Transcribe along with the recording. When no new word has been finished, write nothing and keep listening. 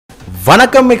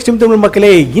வணக்கம் எக்ஸ்ட்ரீம் தமிழ் மக்களே.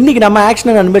 இன்னைக்கு நம்ம ஆக்ஷன்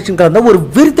அண்ட் அனிமேஷன் கலந்த ஒரு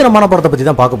விருத்தனமான படத்தை பத்தி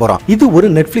தான் பார்க்க போறோம். இது ஒரு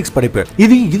நெட்ஃபிளிக்ஸ் படைப்பு.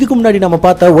 இதுக்கு முன்னாடி நம்ம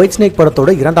பார்த்த ஒயிட் ஸ்னேக்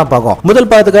படத்தோட இரண்டாம் பாகம். முதல்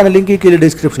பாகத்துக்கான லிங்க் கீழே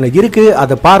டிஸ்கிரிப்ஷன்ல இருக்கு,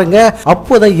 அதை பாருங்க.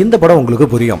 அப்போதான் இந்த படம் உங்களுக்கு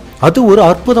புரியும். அது ஒரு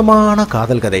அற்புதமான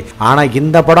காதல் கதை. ஆனா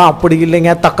இந்த படம் அப்படி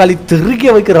இல்லைங்க. தக்காளி திருக்கி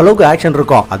வைக்கிற அளவுக்கு ஆக்ஷன்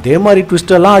இருக்கும். அதே மாதிரி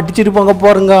ட்விஸ்ட் எல்லாம் அடிச்சிருப்பாங்க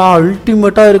பாருங்க.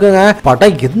 அல்டிமேட்டா இருக்குங்க.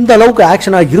 படம் எந்த அளவுக்கு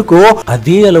ஆக்ஷனா இருக்கோ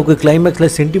அதே அளவுக்கு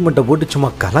கிளைமேக்ஸ்ல சென்டிமெண்ட்டை போட்டு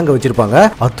சும்மா கலங்க வச்சிருப்பாங்க.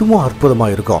 அதுவும் அற்புதமா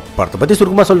இருக்கும். படத்தை பத்தி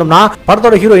சுருக்கமா சொல்லணும்னா,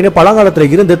 படத்தோட ஹீரோயின் பழங்காலத்துல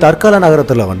இருந்து தற்கால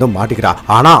நகரத்துல வந்து மாட்டிக்கிறா.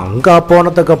 ஆனா அங்க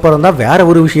போனதுக்கு அப்புறம் தான் வேற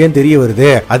ஒரு விஷயம் தெரிய வருது.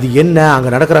 அது என்ன,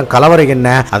 அங்க நடக்கிற கலவரை என்ன,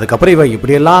 அதுக்கப்புறம் இவ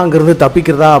இப்படி எல்லாம் அங்கிருந்து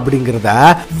தப்பிக்கிறதா அப்படிங்கறத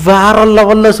வேற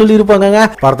லெவல்ல சொல்லி இருப்பாங்க.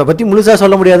 படத்தை பத்தி முழுசா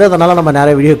சொல்ல முடியாது, அதனால நம்ம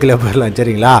நிறைய வீடியோக்குள்ள போயிடலாம்.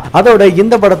 சரிங்களா? அதோட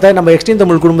இந்த படத்தை நம்ம எக்ஸ்ட்ரீம்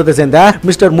தமிழ் குடும்பத்தை சேர்ந்த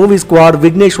மிஸ்டர் மூவி ஸ்குவாட்,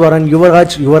 விக்னேஸ்வரன்,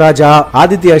 யுவராஜா,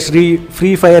 Aditya Sri,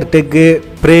 free fire tech,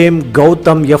 frame,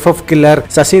 Gautham, FF killer,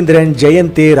 Saseendran,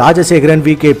 Jayanthi, Rajasekaran,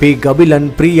 VKP, Kabilan,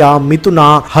 Priya, Mithuna,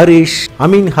 Harish,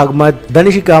 Ameen Ahmad,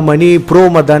 தனிஷிகா மணி,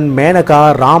 புரோமதன், மேனகா,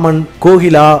 ராமன்,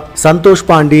 கோகிலா, சந்தோஷ்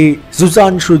பாண்டி,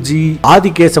 சுசான் சுஜி,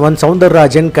 ஆதிகேசவன்,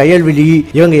 சௌந்தரராஜன், கயல்விழி,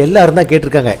 இவங்க எல்லாரும் தான்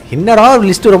கேட்டிருக்காங்க. என்னடா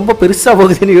லிஸ்ட் ரொம்ப பெருசா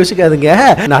போகுதுன்னு யோசிக்காதுங்க.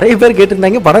 நிறைய பேர்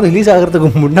கேட்டிருந்தாங்க படம் ரிலீஸ்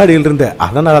ஆகிறதுக்கு முன்னாடி இருந்து.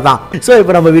 அதனாலதான். சோ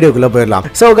இப்போ நம்ம வீடியோக்குள்ள போயிடலாம்.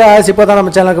 சோ गाइस, இப்போதான்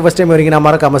நம்ம சேனலுக்கு ஃபர்ஸ்ட் டைம் வரீங்கன்னா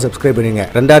மறக்காம சப்ஸ்கிரைப் பண்ணுங்க.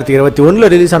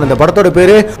 2021ல ரிலீஸ் ஆன இந்த படத்தோட பேரு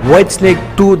White Snake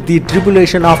 2: The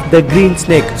Tribulation of the Green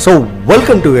Snake. So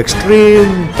welcome to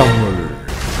Extreme Tamil.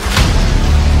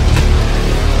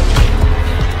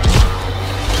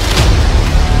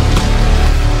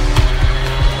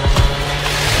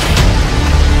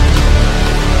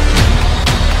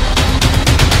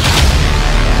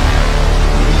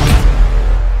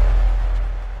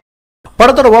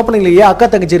 படத்தோட ஓப்பனிங்லயே அக்கா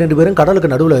தங்கச்சி ரெண்டு பேரும் கடலுக்கு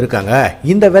நடுவுல இருக்காங்க.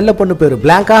 இந்த வெள்ளை பொண்ணு பேரு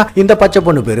பிளாங்கா, இந்த பச்சை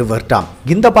பொண்ணு பேரு வெர்டா.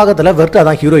 இந்த பாகத்துல வெர்டா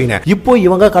தான் ஹீரோயின். இப்போ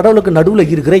இவங்க கடலுக்கு நடுவுல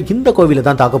இருக்கிற இந்த கோவில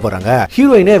தான் தாக்க போறாங்க.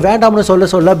 ஹீரோயின் வேண்டாம்னு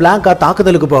சொல்ல பிளாங்கா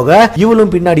தாக்குதலுக்கு போக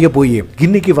இவளும் பின்னாடியே போய்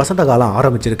இன்னைக்கு வசந்த காலம்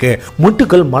ஆரம்பிச்சிருக்கு,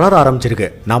 முட்டுக்கள் மலர ஆரம்பிச்சிருக்கு,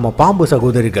 நாம பாம்பு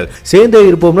சகோதரிகள் சேர்ந்தே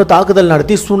இருப்போம்னு தாக்குதல்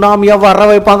நடத்தி சுனாமியா வர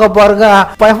வைப்பாங்க பாருங்க.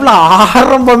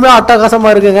 ஆரம்பமே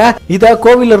அட்டகாசமா இருக்குங்க. இத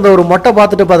கோவில இருந்த ஒரு மொட்டை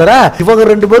பார்த்துட்டு பாத்தற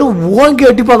இவங்க ரெண்டு பேரும்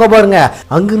ஓங்கி அடிப்பாங்க பாருங்க.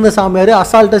 அங்கிருந்த சாமியாரு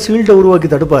அசால்ட்டா ஷீல்ட உருவாக்கி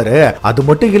தடுப்பாரு. அது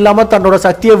மட்டும் இல்லாம தன்னோட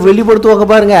சக்தியை வெளிப்படுத்துவாங்க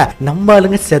பாருங்க. நம்ம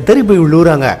ஆளுங்க செதறி போய்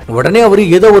விழுறாங்க. உடனே அவரு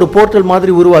ஏதோ ஒரு போர்ட்டல்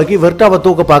மாதிரி உருவாக்கி வெர்டாவை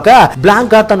தூக்க பார்க்க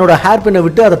பிளாங்கா தன்னோட ஹேர் பின்னை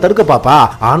விட்டு அதை தடுக்க பாப்பா.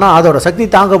 ஆனா அதோட சக்தி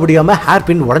தாங்க முடியாம ஹேர்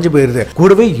பின் உடைஞ்சு போயிருது.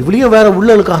 கூடவே இவளையும் வேற உள்ள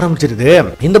இழுக்க ஆரம்பிச்சிருது.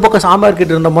 இந்த பக்கம் சாமியார்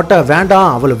கிட்ட இருந்த மொட்டை வேண்டாம்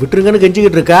அவளை விட்டுருங்கன்னு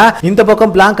கெஞ்சிக்கிட்டு இருக்கா. இந்த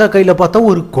பக்கம் பிளாங்கா கையில பார்த்தா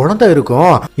ஒரு குழந்தை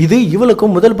இருக்கும். இது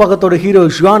இவளுக்கும் முதல் பக்கத்தோட ஹீரோ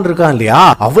ஜுவான் இருக்கான் இல்லையா,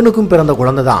 அவனுக்கும் பிறந்த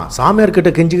குழந்தை தான். சாமியார்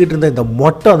கிட்ட கெஞ்சிக்கிட்டு இருந்த இந்த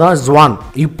மொட்டை தான் ஜுவான்.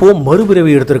 இப்போ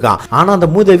மறுபிறவி எடுத்திருக்கான். ஆனா அந்த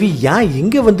மூதேவி ஏன்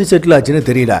எங்க வந்து செட்டில் ஆச்சுன்னு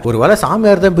தெரியல. ஒருவேளை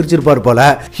சாமியார் தான் பிரிச்சிருப்பார் போல.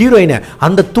 ஹீரோயின்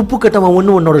அந்த துப்பு கட்டவன்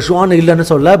ஒண்ணு உன்னோட ஜுவான் இல்லன்னு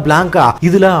சொல்ல பிளாங்கா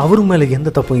இதுல அவரு மேல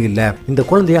எந்த தப்பும் இல்ல, இந்த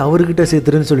குழந்தைய அவர்கிட்ட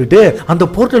சேர்த்துருன்னு சொல்லிட்டு அந்த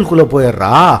போர்ட்டலுக்குள்ள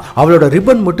போயிடுறா. அவளோட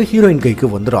ரிப்பன் மட்டும் ஹீரோயின் கைக்கு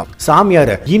வந்துடும்.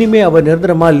 சாமியார் இனிமே அவ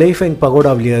நிரந்தரமா லைஃபைங்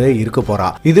பகோடாவிலேயே இருக்க போறா.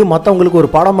 இது மத்தவங்களுக்கு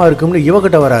ஒரு படமா இருக்கும்னு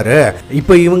இவகிட்ட வராரு.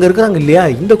 இப்ப இவங்க இருக்கிறாங்க இல்லையா,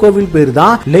 இந்த கோவில் பேரு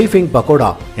தான் லைஃபைங்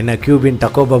பகோடா. என்ன கியூபின்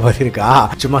டக்கோபா இருக்கா?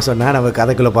 சும்மா சொன்னா நம்ம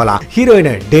கதைக்குள்ள போலாம். ஹீரோயின்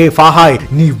டே ஃபாஹாய்,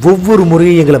 நீ ஒவ்வொரு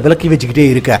முறையும் எங்களை விலக்கி வச்சுக்கிட்டே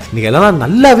இருக்க, நீ எல்லாம்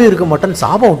நல்லாவே இருக்க மாட்டேன்னு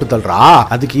சாபம் விட்டு தள்ளுறா.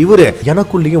 அதுக்கு இவரு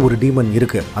எனக்குள்ளேயும் ஒரு டீமன்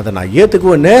இருக்கு, அதை நான்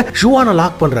ஏத்துக்குவேன்னு ஷுவானை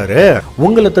லாக் பண்றாரு.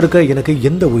 உங்களை தடுக்க எனக்கு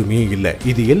எந்த உரிமையும் இல்ல,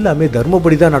 இது எல்லாமே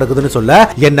தர்மப்படி தான் நடக்குதுன்னு சொல்ல,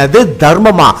 என்னது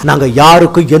தர்மமா? நாங்க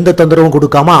யாருக்கும் எந்த தொந்தரவும்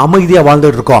கொடுக்காம அமைதியா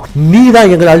வாழ்ந்துட்டு இருக்கோம், நீ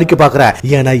தான் எங்களை அழிக்க பாக்குற,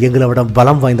 ஏன்னா எங்களை விட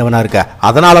பலம் வாய்ந்தவனா இருக்க,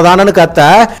 அதனாலதானு கத்த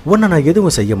உன்னை நான்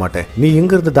எதுவும் செய்ய மாட்டேன், நீ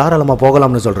எங்க இருந்து தாராளமா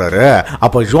போகலாம்னு சொல்றாரு.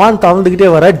 அப்ப ஜுவான் தவழ்ந்துகிட்டே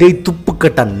வர, டேய் துப்பு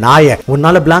கட்ட நாய,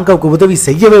 உன்னால பிளாங்காவுக்கு உதவி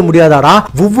செய்யவே முடியாதாடா,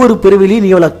 ஒவ்வொரு பிரிவிலையும் நீ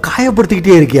அவளை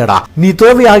காயப்படுத்திக்கிட்டே இருக்கியாடா, நீ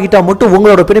தோல்வி ஆகிட்டா மட்டும்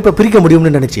உங்களோட பிணைப்பை பிரிக்க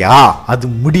முடியும்னு நினைச்சியா, அது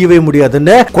முடியவே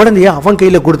முடியாதுன்னு குழந்தைய அவன்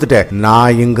கையில கொடுத்துட்டு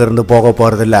நான் இங்க இருந்து போக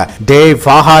போறது இல்ல, டேய்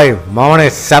ஃபாஹாய் மவனே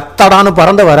செத்தடான்னு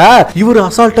பறந்து வர இவரு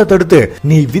அசால்ட்டா தடுத்து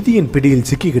நீ விதியின் பிடியில்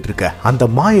சிக்கிக்கிட்டு இருக்க, அந்த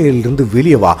மாயையில இருந்து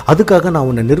வெளியே வா, அதுக்காக நான்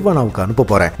உன்னை நிர்வாணாவுக்கு அனுப்ப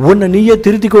போறேன், உன்னை நீயே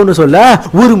திருத்திக்கோன்னு சொல்ல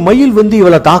ஒரு மயில் வந்து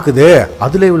இவளை தாக்குது.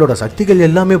 அதுல இவளோட சக்திகள்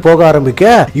எல்லாமே போக ஆரம்பிக்க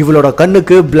இவளோட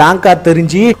கண்ணுக்கு பிளாங்கா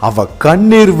தெரிஞ்சு அவ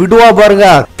கண்ணீர் விடுவா பாருங்க.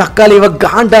 தக்காளி இவ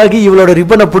காண்டாகி இவளோட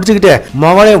ரிப்பனை பிடிச்சுக்கிட்டு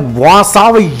மவனே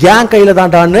வாசாவை ஏன் கையில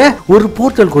தாண்டான்னு ஒரு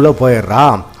போர்ட்டலுக்குள்ள போயிடுறா.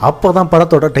 அப்பதான்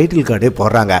படத்தோட டைட்டில் கார்டே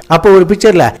போடுறாங்க. அப்ப ஒரு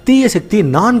பிக்சர்ல தீய சக்தி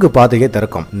 4 பாதையை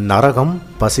திறக்கும், நரகம்,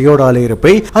 பசியோட அலையிற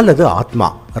பேய் அல்லது ஆத்மா,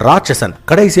 ராட்சசன்,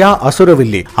 கடைசியா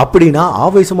அசுரவில்லி. அப்படின்னா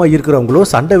ஆவேசமா இருக்கிறவங்களும்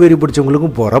சண்டை வெறி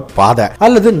பிடிச்சவங்களுக்கும் போற பாதை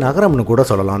அல்லது நகரம்னு கூட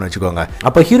சொல்லலாம்னு வச்சுக்கோங்க.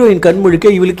 அப்ப ஹீரோயின் கண்முழிக்க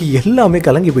இவளுக்கு எல்லாமே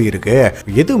கலங்கி போயிருக்கு.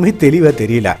 எதுவுமே தெளிவா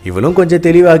தெரியல. இவளும் கொஞ்சம்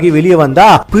தெளிவாகி வெளியே வந்தா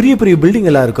பெரிய பெரிய பில்டிங்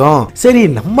எல்லாம் இருக்கும். சரி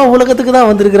நம்ம உலகத்துக்கு தான்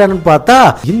வந்திருக்கிறான்னு பார்த்தா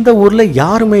இந்த ஊர்ல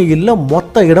யாருமே இல்ல,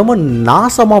 மொத்த இடமும்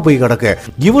நாசமா போய் கிடக்கு.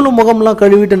 இவளும் முகம்லாம்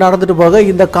கழுவிட்டு நடந்துட்டு போக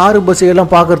இந்த காரு பஸ்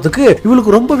எல்லாம் பாக்குறதுக்கு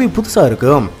இவளுக்கு ரொம்பவே புதுசா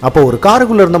இருக்கும். அப்போ ஒரு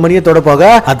காருக்குள்ள இருந்த மணியை தொட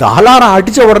போக அது அலாரம்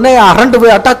அடிச்ச உடனே அரண்டு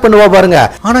போய் அட்டாக் பண்ணுவா பாருங்க.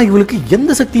 ஆனா இவளுக்கு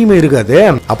எந்த சக்தியுமே இருக்காது.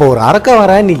 அப்ப ஒரு அரக்க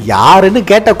வர நீ யாருன்னு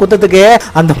கேட்ட குத்தத்துக்கு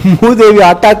அந்த மூதேவி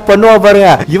அட்டாக் பண்ணுவா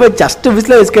பாருங்க. இவ ஜஸ்ட்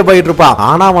விஸ்ல எஸ்கேப் ஆயிட்டு இருப்பா.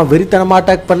 ஆனா அவன் வெறித்தனமா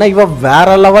அட்டாக் பண்ண இவ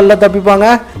வேற லெவல்ல தப்பிப்பாங்க.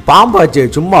 பாம்பாச்சு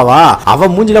சும்மாவா, அவ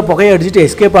மூஞ்சில புகையை அடிச்சுட்டு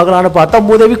எஸ்கேப் ஆகலான்னு பார்த்தா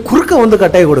மூதேவி குறுக்க வந்து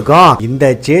கட்டையை கொடுக்கும். இந்த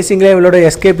சேசிங்ல இவளோட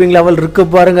எஸ்கேப்பிங் லெவல் இருக்கு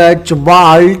பாருங்க, சும்மா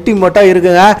அல்டிமேட்டா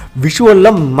இருக்குங்க. விஷுவல்ல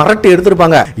மிரட்டி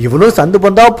எடுத்திருப்பாங்க. இவளும் சந்து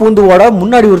பந்தா பூந்து ஓட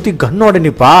முன்னாடி ஒருத்தி கண்ணோட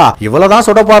நிப்பா. இவ்வளவுதான்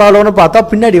சொட பாராளோன்னு பார்த்தா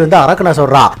பின்னாடி வந்து அரக்கனை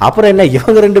சொல்றா. அப்புறம் என்ன,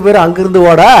 இவங்க ரெண்டு பேரும் அங்கிருந்து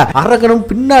ஓட அரக்கனும்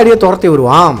பின்னாடியே துரத்தி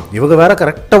வருவான். இவங்க வேற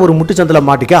கரெக்டா ஒரு முட்டுச்சந்தில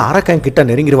மாட்டிக்க அரக்கன் கிட்ட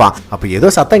நெருங்கிடுவான். அப்ப ஏதோ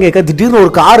சத்தம் கேட்க திடீர்னு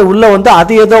ஒரு கார் உள்ள வந்து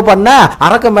அது ஏதோ பண்ண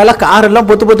அரக்க மேல கார் எல்லாம்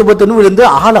பொத்து பொத்து பொத்துன்னு விழுந்து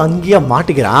ஆள் அங்கேயே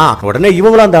மாட்டிக்கிறான். உடனே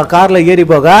இவங்களும் அந்த கார்ல ஏறி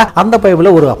போக அந்த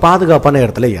பைப்ல ஒரு பாதுகாப்பான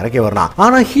இடத்துல இறக்கி வரான்.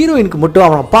 ஆனா ஹீரோயினுக்கு மட்டும்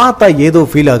அவனை பார்த்தா ஏதோ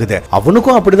ஃபீல் ஆகுது.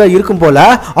 அவனுக்கும் அப்படிதான் இருக்கும் போல.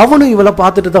 அவனும் இவளை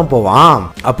பார்த்துட்டு தான் போவான்.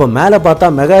 அப்ப மேல பார்த்தா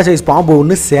மெகா சைஸ் பாம்பு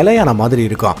ஒண்ணு சிலையான மாதிரி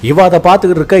இருக்கும். இவ அதை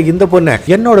பார்த்துக்கிட்டு இருக்க இந்த பொண்ணு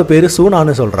என்னோட பேரு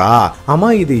சூனான்னு சொல்றா. ஆமா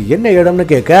இது என்ன இடம்னு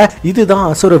கேட்க இதுதான்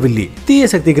அசுரவில்லி, தீய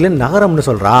சக்திகளின் நகரம்னு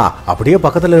சொல்றா. அப்படியே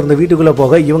பக்கத்துல இருந்த வீட்டுக்குள்ள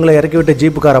போக இவங்களை இறக்கி விட்ட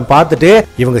ஜீப்புக்காரன் பார்த்துட்டு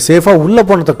இவங்க சேஃபா உள்ள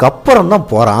போனதுக்கு அப்புறம் தான்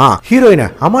போறான். ஹீரோயின்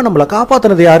அம்மா நம்மள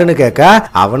காப்பாத்தினது யாருன்னு கேட்க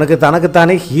அவனுக்கு தனக்கு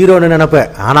தானே ஹீரோன்னு நினைப்பு.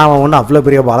 ஆனா அவன் ஒண்ணு அவ்வளவு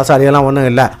பெரிய பலசாலியெல்லாம் ஒண்ணும்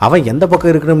இல்ல. அவன் எந்த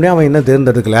பக்கம் இருக்கணும்னே அவன் என்ன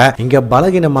தேர்ந்தெடுக்கல. இங்க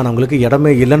பலகீனமானவங்களுக்கு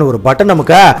இடமே இல்லன்னு ஒரு பட்டன்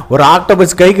நமக்கு ஒரு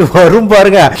ஆக்டோபஸ் கைக்கு வரும்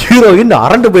பாருங்க. ஹீரோயின்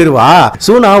அரண்டு போயிருவா.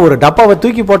 சூனா ஒரு டப்பாவை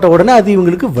தூக்கி போட்ட உடனே அது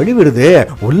இவங்களுக்கு வழிவிடுது.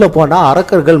 உள்ள போனா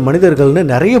அரக்கர்கள் மனிதர்கள்னு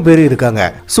நிறைய பேர் இருக்காங்க.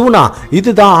 சூனா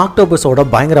இதுதான் ஆக்டோபஸோட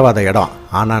பயங்கரவாத இடம்.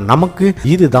 ஆனா நமக்கு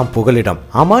இதுதான் புகலிடம்.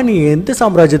 ஆமா நீ எந்த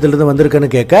சாம்ராஜ்யத்துல இருந்து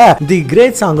வந்திருக்கன்னு கேட்க தி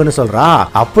கிரேட் சாங்னு சொல்றா.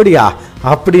 அப்படியா,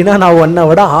 அப்படின்னா நான் உன்னை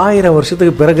விட 1000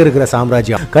 வருஷத்துக்கு பிறகு இருக்கிற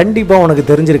சாம்ராஜ்யம். கண்டிப்பா உனக்கு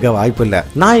தெரிஞ்சிருக்க வாய்ப்பு இல்ல.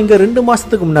 நான் இங்க 2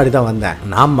 மாசத்துக்கு முன்னாடி தான் வந்தேன்.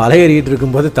 நான் மலை ஏறிட்டு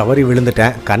இருக்கும்போது தவறி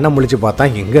விழுந்துட்டேன். கண்ணை முழிச்சு பார்த்தா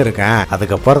எங்க இருக்கேன்.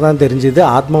 அதுக்கப்புறம் தான் தெரிஞ்சது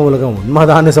ஆத்ம உலகம்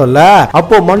உண்மைதான்னு சொல்ல.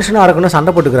 அப்போ மனுஷனா இருக்கணும்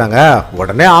சண்டை போட்டுக்கிறாங்க.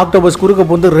 உடனே ஆக்டோபஸ் குறுக்க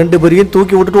போந்து 2 பேரையும்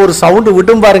தூக்கி விட்டுட்டு ஒரு சவுண்ட்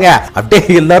விட்டும் பாருங்க.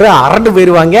 அப்படியே எல்லாரும் அரண்டு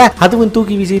போயிருவாங்க. அதுவும்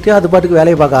தூக்கி வீசிட்டு அது பாட்டுக்கு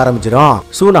வேலையை பார்க்க ஆரம்பிச்சிடும்.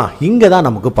 சூனா இங்க தான்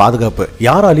நமக்கு பாதுகாப்பு.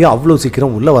 யாராலையும் அவ்வளவு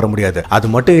சீக்கிரம் உள்ள வர முடியாது. அது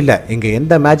மட்டும் இல்ல இங்க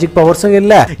எந்த மேஜிக் பவர்ஸும்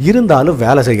இல்ல, இருந்தாலும்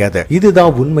வேலை செய்யாது.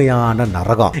 இதுதான் உண்மையான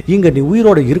நரகம். இங்க நீ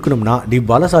உயிரோட இருக்கணும்னா நீ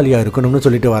பலசாலியா இருக்கணும்னு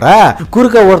சொல்லிட்டு வர.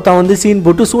 குறுக்க ஒருத்தன் வந்து சீன்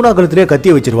போட்டு சூனா கழுத்திலே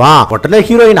கத்தி வச்சிருவான். உடனே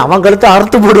ஹீரோயின் அவன் கழுத்தை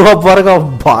அறுத்து போடுவா பாருங்க.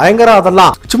 பயங்கரம்.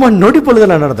 அதெல்லாம் சும்மா நொடி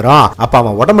பொழுதுல நடந்துரும். அப்ப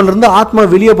அவன் உடம்புல இருந்து ஆத்மா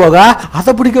வெளியே போக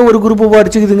அதை பிடிக்க ஒரு குரூப்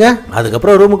அடிச்சுக்குதுங்க.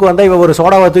 அதுக்கப்புறம் ரூமுக்கு வந்தா இவ ஒரு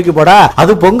சோடாவை தூக்கி போட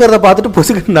அது பொங்கறத பார்த்துட்டு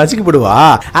பொசுக்கு நசுக்கி போடுவா.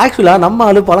 ஆக்சுவலா நம்ம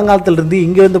ஆளு பழங்காலத்துல இருந்து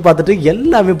இங்க வந்து பார்த்துட்டு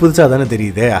எல்லாமே புதுசா தானே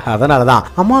தெரியுது. அதனாலதான்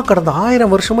அம்மா கடந்த 1000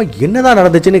 வருஷமா என்னதான்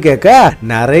நடந்துச்சுன்னு கேட்க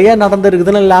நிறைய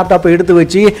நடந்திருக்குதுன்னு லேப்டாப் எடுத்து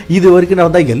வச்சு இது வரைக்கும்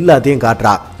நடந்தா எல்லாத்தையும்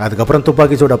காட்டுறா. அதுக்கப்புறம்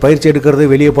துப்பாக்கி சூட பயிற்சி எடுக்கிறது,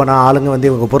 வெளியே போனா ஆளுங்க வந்து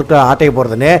இவங்க பொருட்களை ஆட்டைய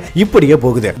போறதுன்னு இப்படியே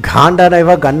போகுது.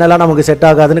 காண்டானவா கண்ணெல்லாம் நமக்கு செட்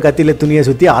ஆகாதுன்னு கத்தியில துணியை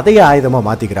சுத்தி அதையே ஆயுதமா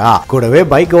மாத்திக்கிறா. கூடவே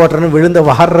பைக் ஓட்டுறன்னு விழுந்து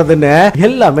வாடுறதுன்னு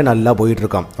எல்லாமே நல்லா போயிட்டு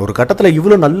இருக்கும். ஒரு கட்டத்துல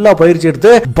இவ்வளவு நல்லா பயிற்சி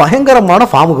எடுத்து பயங்கரமான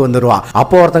ஃபார்முக்கு வந்துருவா.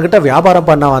 அப்போ ஒருத்தங்கிட்ட வியாபாரம்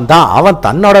பண்ண வந்தா அவன்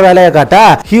தன்னோட வேலையை காட்ட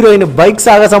ஹீரோயின் பைக்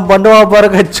சாகசம் பண்ணுவா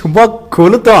பாருங்க. சும்மா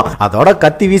கொளுத்தோம். அதோட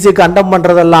கத்தி வீசி கண்டம்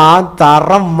பண்றதெல்லாம்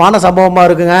தரமான சம்பவமா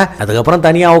இருக்குங்க. அதுக்கப்புறம்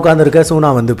தனியா உட்கார்ந்து இருக்க சூனா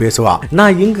வந்து பேசுவா.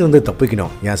 நான் இங்க இருந்து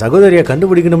தப்பிக்கணும், என் சகோதரியை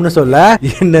கண்டுபிடிக்கணும்னு சொல்ல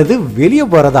என்னது வெளியே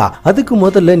போறதா, அதுக்கு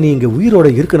முதல்ல நீ இங்க உயிரோட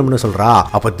இருக்கணும்னு சொல்றா.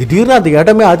 அப்ப திடீர்னு அந்த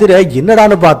இடமே அதிர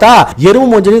என்னடான்னு பார்த்தா எருமை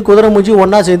மூஞ்சியும் குதிரை மூஞ்சியும்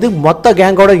ஒன்னா சேர்ந்து மொத்த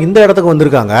கேங்கோட இந்த இடத்துக்கு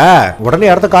வந்திருக்காங்க.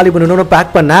 உடனே இடத்த காலி பண்ணணும்னு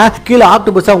பேக் பண்ண கீழே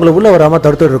ஆக்டோபஸ் அவங்களை உள்ள வராம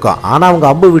தடுத்துட்டு இருக்கோம். ஆனா அவங்க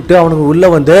அம்பு விட்டு அவனுக்கு உள்ள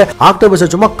வந்து ஆக்டோபஸ்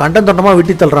சும்மா கண்டம் தண்டமா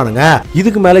விட்டி தள்ளுறானுங்க.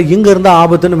 இதுக்கு மேல இங்க இருந்த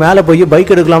ஆபத்துன்னு மேல போய்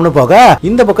பைக் எடுக்கலாம்னு போக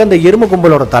இந்த பக்கம் இந்த எருமை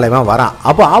கும்பலோட தலைவன் வரான்.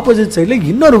 அப்ப ஆப்போசிட் சைடுல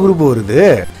இன்னொரு குரூப் வருது.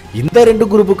 இந்த 2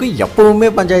 குரூப்புக்கு எப்பவுமே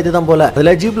பஞ்சாயத்து தான் போல.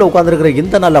 அதுல ஜீப்ல உட்கார்ந்துருக்கிற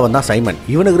இந்த நல்லவன் தான் சைமன்.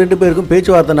 இவனுக்கு 2 பேருக்கும்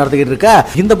பேச்சுவார்த்தை நடத்திக்கிட்டு இருக்க.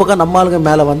 இந்த பக்கம் நம்ம ஆளுங்க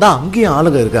மேல வந்தா அங்கேயும்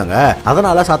ஆளுங்க இருக்காங்க.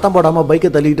 அதனால சத்தம் போடாம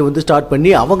பைக்கை தள்ளிட்டு வந்து ஸ்டார்ட்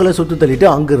பண்ணி அவங்கள சுத்து தள்ளிட்டு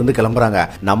அங்க இருந்து கிளம்புறாங்க.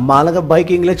 நம்ம ஆளுங்க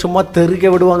பைக்கிங்ல சும்மா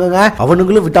தெறிக்க விடுவாங்க.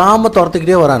 அவனுங்களும் விடாம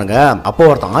துரத்துக்கிட்டே வரானுங்க. அப்போ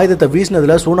ஒருத்தன் ஆயுதத்தை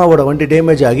வீசினதுல சூனாவோட வண்டி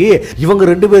டேமேஜ் ஆகி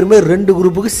இவங்க 2 பேருமே 2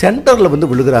 குரூப்புக்கு சென்டர்ல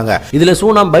வந்து விழுகுறாங்க. இதுல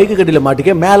சூனா பைக்கு கட்டில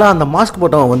மாட்டிக்க மேல அந்த மாஸ்க்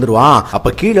போட்டவன் வந்துருவான்.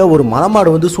 அப்ப கீழே ஒரு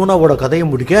மலமாடு வந்து சூனாவோட கதையை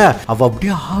முடிக்க அவ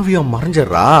அப்படியே ஆவியா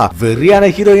மறைஞ்சிடறா.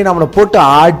 வெறியான ஹீரோயின் அவனை போட்டு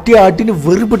அடி அடின்னு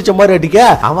வெறி பிடிச்ச மாதிரி அடிக்க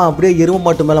அவன் அப்படியே எருமை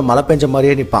மாட்டு மேல மழை பெஞ்ச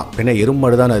மாதிரியே நிப்பான். பின்ன எருமை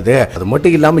மாடு தானே அது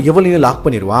மட்டும் இல்லாம இவளையும் லாக்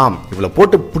பண்ணிடுவான். இவளை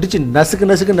போட்டு பிடிச்சு நசுக்கு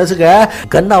நசுக்கு நசுக்க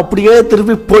கண்ணை அப்படியே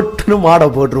திருப்பி போட்டுன்னு மாட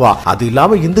போட்டுருவான். அது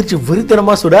இல்லாம எந்திரிச்சு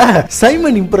வெறித்தனமா சுட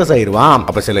சைமன் இம்ப்ரெஸ் ஆயிருவான்.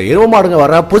 அப்ப சில எருமை மாடுங்க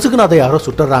வர பொசுக்குன்னு அதை யாரோ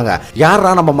சுட்டுறாங்க. யாரா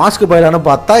நம்ம மாஸ்க் பயிலான்னு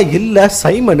பார்த்தா இல்ல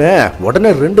சைமனு.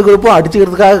 உடனே 2 குரூப்பும்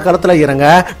அடிச்சுக்கிறதுக்காக களத்துல இறங்க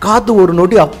காத்து ஒரு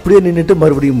நோட்டி அப்படியே நின்னுட்டு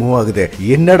மறுபடியும் மூவ் ஆகுது.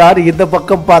 என்னடா இந்த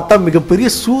பக்கம் பார்த்தா மிகப்பெரிய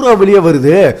சூறாவளியே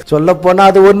வருது. சொல்ல போனா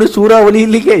அது ஒண்ணு சூறாவளி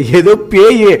இல்லையே, ஏதோ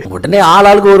பேய். உடனே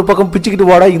ஆளாளுக்கு ஒரு பக்கம் பிச்சுக்கிட்டு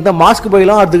ஓட இந்த மாஸ்க்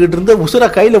பையெல்லாம் அதுகிட்டு இருந்து உசுர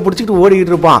கையில பிடிச்சிட்டு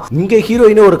ஓடிக்கிட்டு இருப்பான். இங்க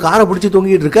ஹீரோயின் ஒரு காரை பிடிச்சி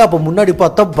தொங்கிட்டு இருக்கு. அப்ப முன்னாடி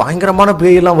பார்த்தா பயங்கரமான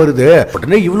பேய் எல்லாம் வருது.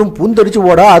 உடனே இவளும் பூந்தடிச்சு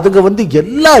ஓட அதுங்க வந்து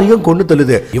எல்லாரையும் கொண்டு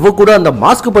தள்ளுது. இவ கூட அந்த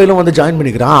மாஸ்க் பையிலும் வந்து ஜாயின்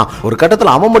பண்ணிக்கிறான். ஒரு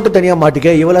கட்டத்துல அவன் மட்டும் தனியா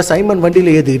மாட்டிக்க இவளை சைமன்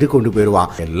வண்டியில ஏத்திட்டு கொண்டு போயிருவான்.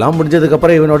 எல்லாம் முடிஞ்சதுக்கு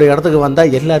அப்புறம் இவனோட இடத்துக்கு வந்தா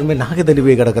எல்லாருமே நாக தள்ளி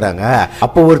போய் கிடக்குறாங்க.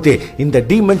 அப்போ ஒருத்தி இந்த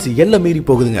டீமன்ஸ் எல்லாம் மீறி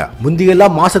போகுதுங்க.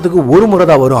 முந்தியெல்லாம் மாசத்துக்கு ஒரு முறை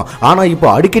தான் வரும், ஆனா இப்போ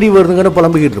அடிக்கடி வருதுங்கன்னு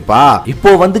புலம்பிக்கிட்டு இருப்பா. இப்போ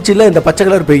வந்துச்சுல இந்த பச்சை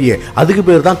கலர் பேய், அதுக்கு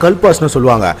பேர் தான் கல்பாஸ்னு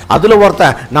சொல்லுவாங்க. அதுல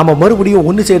ஒருத்தன் நாம மறுபடியும்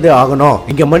ஒண்ணு சேர்ந்து ஆகணும்,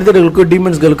 இங்க மனிதர்களுக்கு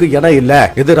டீமன்ஸ்களுக்கு இடம் இல்ல,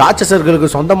 இது ராட்சசர்களுக்கு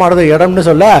சொந்தமானது இடம்னு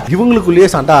சொல்ல இவங்களுக்குள்ளேயே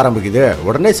சண்டை ஆரம்பிக்குது.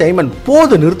 உடனே சைமன்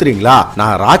போது நிறுத்துறீங்களா,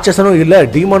 நான் ராட்சசனும் இல்ல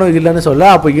டீமனும் இல்லன்னு சொல்ல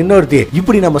அப்ப இன்னொருத்தி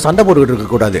இப்படி நம்ம சண்டை போட்டுக்கிட்டு இருக்க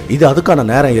கூடாது, இது அதுக்கான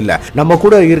நேரம் இல்ல, நம்ம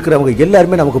கூட இருக்கிறவங்க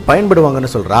எல்லாருமே நமக்கு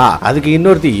பயன்படுவாங்கன்னு சொல்றா. அதுக்கு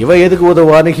இன்னொருத்தி இவ எதுக்கு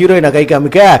உதவான்னு ஹீரோயினை கை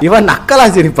காமிக்க இவன் நக்கலா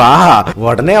சிரிப்பா.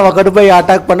 உடனே அவ கடுப்பை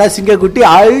அட்டாக் பண்ண சிங்க குட்டி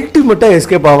அல்டிமேட்டா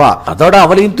எஸ்கேப் ஆவா. அதோட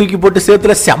அவளையும் தூக்கி போட்டு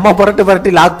சேத்துல செம்ம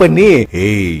பரட்டி லாக் பண்ணி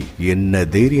ஏய் என்ன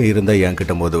தைரியம் இருந்தா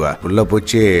என்கிட்ட மோதுவ உள்ள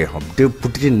போச்சு அப்படியே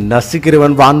புடிச்சு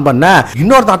நசிக்கிறவன் வான் பண்ண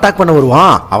இன்னொருத்த அட்டாக் பண்ண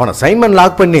வருவான். அவனை சைமன்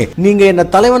லாக் பண்ணி நீங்க என்ன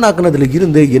தலைவனாக்குனதுல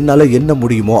இருந்து என்னால என்ன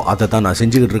முடியுமோ அதை தான் நான்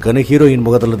செஞ்சுக்கிட்டு இருக்கேன்னு ஹீரோயின்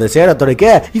முகத்துல இருந்த சேர துடைக்க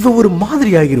இவ ஒரு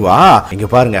மாதிரி ஆகிருவா. இங்க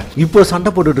பாருங்க, இப்போ சண்டை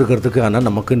போட்டுட்டு இருக்கிறதுக்கு ஆனா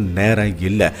நமக்கு நேரம்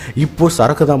இல்ல, இப்போ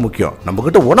சரக்கு தான் முக்கியம். நம்ம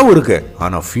கிட்ட உணவு இருக்கு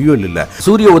ஆனா ஃபியூல் இல்ல.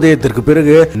 சூரிய உதயத்திற்கு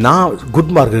பிறகு நான்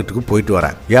குட் மார்க்கெட்டுக்கு போயிட்டு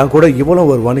வரேன், என் கூட இவளும்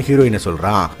வருவான்னு ஹீரோயினை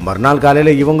சொல்றான். மறுநாள்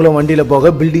காலையில இவங்களும் வண்டியில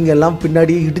போக பில்டிங் எல்லாம்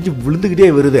பின்னாடி இடிச்சு விழுந்துகிட்டே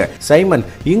வருது. சைமன்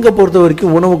இங்க பொறுத்த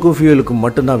வரைக்கும் உணவுக்கும் ஃபியூலுக்கும்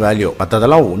மட்டும்தான் வேல்யூ,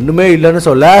 மத்ததெல்லாம் ஒண்ணுமே இல்லைன்னு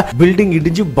சொல்ல பில்டிங்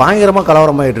இடிஞ்சு பயங்கரமா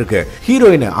கலவரமாயிட்டு இருக்கு.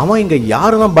 ஹீரோயின் அவன் இங்க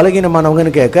யாருதான்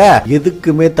பலகீனமானவங்கன்னு கேட்க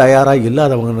எதுக்குமே தயாரா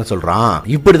இல்லாதவங்கன்னு சொல்றான்.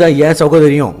 இப்படிதான் என்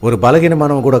சகோதரியும் ஒரு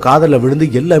பலகீனமானவங்க கூட காதல்ல விழுந்து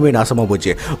எல்லாமே நாசமா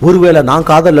போச்சு, ஒருவேளை நான்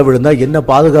காதல்ல விழுந்தா என்ன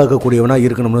பாதுகாக்க கூடியவனா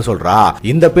இருக்கணும்னு சொல்றா.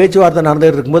 இந்த பேச்சுவார்த்தை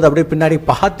நடந்துட்டு இருக்கும்போது அப்படியே பின்னாடி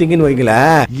பாத்தீங்கன்னு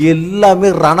வைங்களேன் எல்லாமே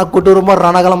ரணக்குட்டூரமா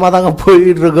ரணகலமா தாங்க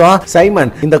போயிட்டு இருக்கோம்.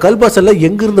 சைமன் இந்த கல்பாசல்ல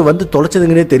எங்கிருந்து வந்து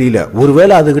தொலைச்சதுங்கன்னே தெரியல,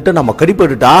 ஒருவேளை அதுகிட்ட நம்ம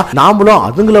கடிப்பட்டுட்டா நாமளும்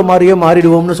அதுங்கள மாதிரியே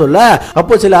மாறிடுவோம்னு சொல்ல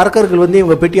அப்போ சில அரக்கர்கள் வந்து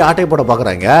இவங்க பெட்டி ஆட்டை போட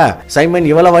பாக்குறாங்க. சைமன்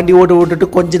இவளை வண்டி ஓட்டு விட்டுட்டு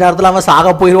கொஞ்ச நேரத்துல அவன்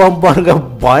சாக போயிருவான் பாருங்க,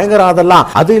 பயங்கரம் அதெல்லாம்.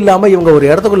 அது இல்லாம இவங்க ஒரு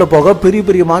இடத்துக்குள்ள போக பெரிய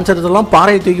பெரிய மான்ஸ்டர்ஸ் எல்லாம்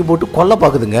பாறையை தூக்கி போட்டு கொல்ல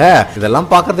பாக்குதுங்க. இதெல்லாம்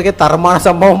பாக்குறதுக்கே தரமான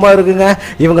சம்பவமா இருக்குங்க.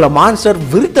 இவங்கள மான்ஸ்டர்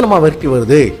விருத்தனமா விரட்டி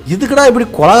வருது. இதுக்குடா இப்படி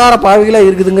கொலகார பாவிகளா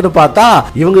இருக்குதுங்கன்னு பார்த்தா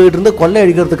இவங்க கிட்ட இருந்து கொள்ளை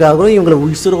அடிக்கிறதுக்காகவும் இவங்களை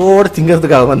உயிரோட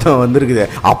திங்கிறதுக்காக வந்திருக்குது.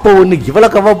 அப்போ ஒண்ணு இவளை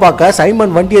கவ பார்க்க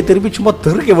சைமன் வண்டியை திருப்பி சும்மா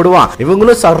தெருக்க விடுவான்.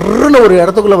 இவங்களும் சர்ன்னு ஒரு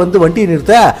இடத்துக்குள்ள வந்து வண்டியை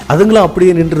நிறுத்த அதுங்களும்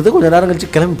அப்படியே நின்றது. கொஞ்ச நேரம் கழிச்சு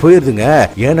கிளம்பி போயிருதுங்க.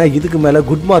 ஏன்னா இதுக்கு மேல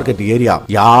குட் மார்க்கெட் ஏரியா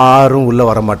யாரும் உள்ள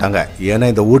வர மாட்டாங்க. ஏன்னா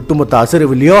இந்த ஒட்டுமொத்த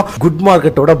அசுரவிலையும் குட்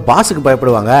மார்க்கெட்டோட பாஸுக்கு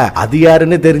பயப்படுவாங்க. அது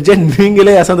யாருன்னு தெரிஞ்ச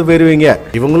நீங்களே அசந்து போயிருவீங்க.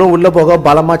 இவங்களும் உள்ள போக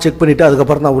பலமா செக் பண்ணிட்டு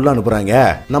அதுக்கப்புறம் தான் உள்ள அனுப்புறாங்க.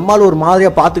 நம்மால ஒரு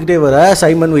மாதிரியா பாத்துக்கிட்டே வர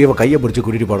சைமன் இவ கையை பிடிச்சு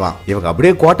கூட்டிட்டு போவான். இவங்க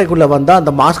அப்படியே கோட்டைக்குள்ள வந்தா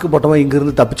அந்த மாஸ்க் போட்டவன் இங்க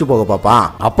இருந்து தப்பிச்சு போக பாப்பான்.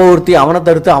 அப்போ ஒருத்தி அவனை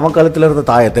தடுத்து அவன் கழுத்துல இருந்த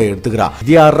தாயத்தை எடுத்துக்கிறா.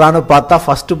 இது யாரான்னு பார்த்தா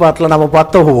ஃபர்ஸ்ட் பார்ட்ல நம்ம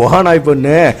பார்த்த ஓஹானாய்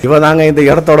பொண்ணு. இவ தாங்க இந்த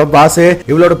இடத்தோட பாஸ்.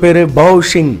 இவளோட பேரு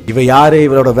பௌஷிங். இவ யாரு,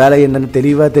 இவளோட வேலை என்னன்னு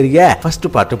தெளிவா தெரிய ஃபர்ஸ்ட்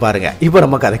பார்ட் பாருங்க. இப்போ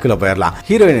நம்ம கதைக்குள்ள போயிடலாம்.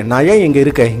 ஹீரோயின் நான் ஏன் இங்க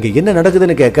இருக்கேன், இங்க என்ன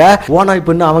நடக்குதுன்னு கேட்க ஓனாய்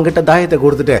பொண்ணு அவங்கிட்ட தாயத்தை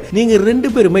கொடுத்துட்டு நீங்க 2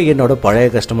 பேருமே என்னோட பழைய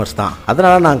கஸ்டமர்ஸ் தான்,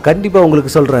 அதனால நான் கண்டிப்பா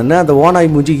உங்களுக்கு சொல்றேன்னு அந்த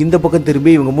ஓனாய் மூஞ்சி இந்த பக்கம்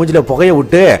திரும்பி இவங்க மூஞ்சில புகைய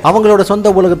விட்டு அவங்களோட சொந்த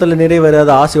உலகத்துல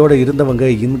நிறைவேறாத ஆசையோட இருந்தவங்க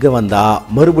இங்க வந்தா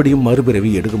மறுபடியும்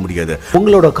மறுபிறவி எடுக்க முடியாது.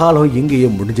 உங்களோட காலம் எங்கேயே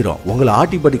முடிஞ்சிடும், உங்களை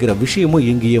ஆட்டி படிக்கிற விஷயமும்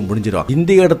எங்கேயே முடிஞ்சிடும்.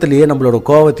 இந்த இடத்துலயே நம்மளோட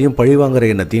கோவத்தையும் பழிவாங்குற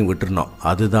எண்ணத்தையும் விட்டுறணும்.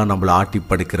 அதுதான் நம்மள ஆட்டி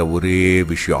படிக்கிற ஒரே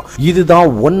விஷயம். இதுதான்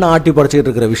ஒன்னு ஆட்டி படிச்சுட்டு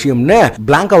இருக்கிற விஷயம்னு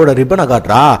பிளாங்காவோட ரிப்பனை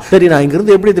காட்டுறா. சரி நான் இங்க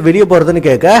இருந்து எப்படி வெளியே போறதுன்னு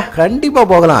கேட்க கண்டிப்பா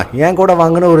போகலாம், என் கூட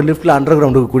வாங்கின ஒரு லிப்ட்ல அண்டர்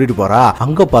கிரவுண்டுக்கு கூட்டிட்டு போறா.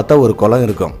 அங்க பார்த்தா ஒரு குளம்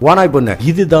இருக்கும். ஓனாய் பொண்ணு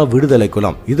இதுதான் விடுதலை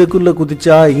குளம், இதுக்குள்ள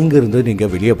குதிச்சா இங்க இருந்து நீங்க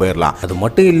வெளியே போயிடலாம். அது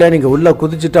மட்டும் இல்ல நீங்க உள்ள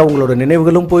குதிச்சுட்டா உங்களோட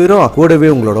நினைவுகளும் போயிடும், கூடவே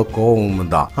உங்களோட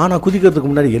கோபமும் தான். ஆனா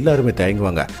குதிக்கிறதுக்கு முன்னாடி எல்லாருமே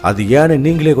தயங்குவாங்க, அது ஏன்னு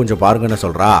நீங்களே கொஞ்சம் பாருங்கன்னு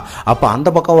சொல்றா. அப்ப அந்த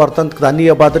பக்கம் ஒருத்தன்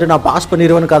தண்ணியை பார்த்துட்டு நான் பாஸ்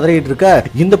பண்ணிடுவேன்னு கதறிட்டு இருக்க,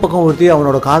 இந்த பக்கம் ஒருத்தி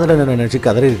அவனோட காதல நினைச்சு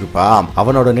கதறிட்டு இருப்பா.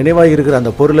 அவனோட நினைவா இருக்கிற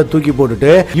அந்த பொருளை தூக்கி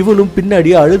போட்டுட்டு இவளும்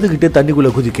பின்னாடியே அழுதுகிட்டு தண்ணிக்குள்ள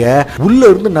குதிக்க உள்ள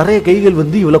இருந்து நிறைய கைகள்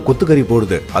வந்து இவளை கொத்துக்கறி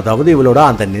போடுது. அதாவது இவளோட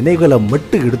அந்த நினைவுகளை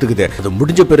மட்டும் எடுத்துக்குது. அது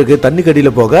முடிஞ்ச பிறகு தண்ணி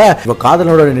கடியில போக இவ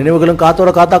காதலோட நினைவுகளும்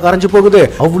காத்தோட காத்தா கரைஞ்சு போகுது.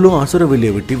 அவளும்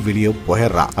அசுரவெளியை விட்டு வெளியே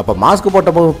போயிடுறா. அப்ப மாஸ்க்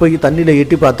போட்ட போய் தண்ணியில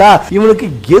எட்டி பார்த்தா இவனுக்கு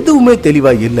எதுவுமே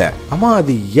தெளிவா இல்ல. அம்மா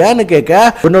அது ஏன்னு கேட்க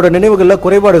உன்னோட நினைவுகள்ல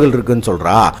குறைபாடுகள் இருக்குன்னு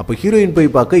சொல்றா. அப்ப ஹீரோயின்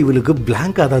போய் பார்க்க இவளுக்கு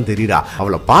பிளாங்கா தான் தெரியுறா.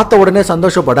 அவளை பார்த்த உடனே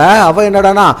சந்தோஷப்பட அவ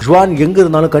என்னடானா ஜுவான் எங்க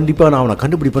இருந்தாலும் கண்டிப்பா நான் அவனை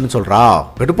கண்டுபிடிப்பேன்னு சொல்றா.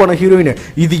 வெடுப்பான ஹீரோயின்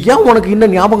இது ஏன் உனக்கு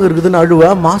இன்னும் ஞாபகம் இருக்குதுன்னு அழுவ.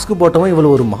 மாஸ்க் போட்டவன் இவள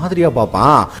ஒரு மாதிரியா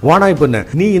பாப்பான். வானாய் பொண்ணு,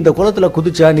 நீ இந்த குளத்துல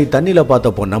குதிச்சா நீ தண்ணியில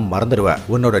பார்த்த பொண்ண மறந்துடுவ,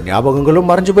 உன்னோட ஞாபகங்களும்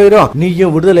மறைஞ்சு போயிடும்,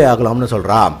 நீயும் விடுதலை ஆகலாம்னு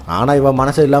சொல்றான். ஆனா இவன்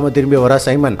மனசு இல்லாம திரும்பி வர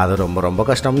சைமன் அது ரொம்ப ரொம்ப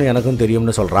கஷ்டம்னு எனக்கும்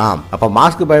தெரியும்னு சொல்றான். அப்ப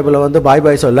மாஸ்க் பைபிள வந்து பாய்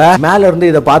பாய் சொல்ல மேல இருந்து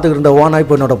இதை பார்த்துக்கிட்டு இருந்த வானாய்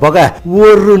பொண்ணோட புகை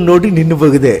ஒரு நொடி நின்னு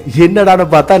போகுது. என்னடான்னு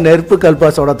பார்த்தா நெருப்பு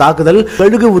கல்பாசோட தாக்குதல்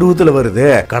கழுகு உருவத்துல வருது.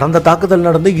 கடந்த தாக்குதல்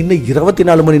நடந்து இன்னும்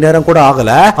 24 மணி நேரம் கூட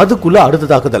ஆகல, அதுக்குள்ள அடுத்த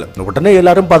தாக்குதல். உடனே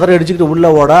எல்லாரும் பதற அடிச்சுக்கிட்டு உள்ள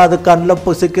ஓட அது கண்ணில்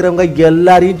சிக்கிறவங்க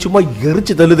எல்லாரையும் சும்மா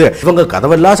எரிச்சு தள்ளுது. இவங்க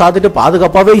கதவெல்லாம் சாத்திட்டு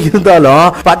பாதுகாப்பாவே இருந்தாலும்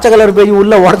பச்சை கலர் பேய்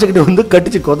உள்ள உடச்சுக்கிட்டு வந்து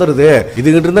கட்டிச்சு கொதறுது.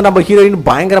 இதுகிட்ட இருந்து நம்ம ஹீரோயின்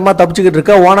பயங்கரமா தப்பிச்சுக்கிட்டு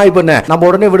இருக்க. ஓனாய் பண்ண நம்ம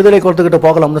உடனே விடுதலை கொடுத்துக்கிட்டு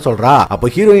போகலாம்னு சொல்றா. அப்ப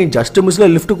ஹீரோயின் ஜஸ்ட் மிஸ்ல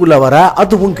லிப்டுக்குள்ள வர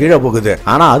அதுவும் கீழே போகுது.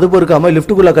 ஆனா அது பொறுக்காம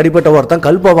லிப்டுக்குள்ள கடிப்பட்ட ஒருத்தன்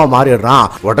கல்பாவா மாறிடுறான்.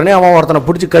 உடனே அவன் ஒருத்தனை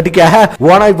பிடிச்சு கட்டிக்க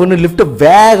ஓனாய் பொண்ணு லிப்ட்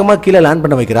வேகமா கீழே லேண்ட்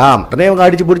பண்ண வைக்கிறான். உடனே அவங்க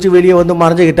அடிச்சு பிடிச்சு வெளியே வந்து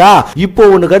மறைஞ்சுக்கிட்டா இப்போ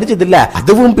ஒண்ணு கடிச்சது இல்ல,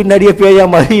 அதுவும் பின்னாடியே பேயா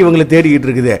மாதிரி இவங்களை தேடிக்கிட்டு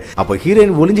இருக்குது. அப்ப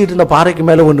ஹீரோயின் ஒளிஞ்சிட்டு இருந்த பாறைக்கு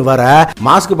மேல ஒண்ணு வர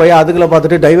மாஸ்க் பைய அதுகளை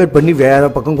பார்த்துட்டு டைவர்ட் பண்ணி வேற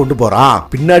பக்கம் கொண்டு போறான்.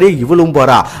 பின்னாடியே இவளும்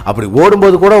போறா. அப்படி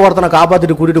ஓடும்போது கூட ஒருத்தனை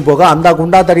காப்பாத்திட்டு கூட்டிட்டு போக அந்த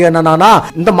குண்டா தடியா என்னன்னா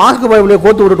இந்த மாஸ்க் பைபிளே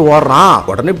கோத்து விட்டுட்டு ஓடுறான்.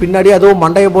 உடனே பின்னாடி அதுவும்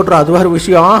மண்டைய போட்டுரும். அது வேற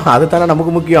விஷயம், அதுதானே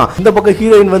நமக்கு முக்கியம். இந்த பக்கம்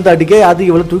ஹீரோயின் வந்து அடிக்க அது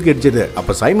இவளை தூக்கி அடிச்சது.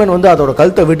 அப்ப சைமன் வந்து அதோட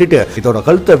கழுத்தை விட்டுட்டு இதோட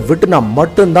கழுத்தை விட்டுனா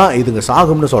மட்டும்தான் இதுங்க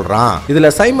சாகும்னு சொல்றான். இதுல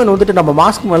சைமன் வந்துட்டு நம்ம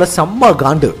மாஸ்க் மேல செம்ம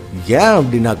காண்டு. ஏன்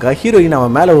அப்படின்னாக்கா ஹீரோயின்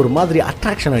அவன் மேல ஒரு மாதிரி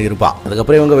அட்ராக்ஷனா இருப்பா.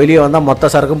 அதுக்கப்புறம் இவங்க வெளியே வந்தா மொத்த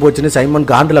சரக்கும் போச்சுன்னு சைமன்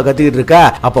காண்டுல கத்திக்கிட்டு இருக்க.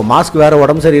 அப்ப மாஸ்க் வேற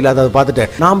உடம்பு சரியில்லாத பார்த்துட்டு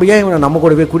நாம ஏன் இவனை நம்ம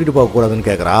கூடவே கூட்டிட்டு போக கூடாதுன்னு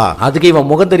கேக்குறா. அதுக்கு இவன்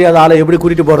முகம் தெரியாத ஆளை எப்படி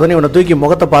கூட்டிட்டு போறதுன்னு இவனை தூக்கி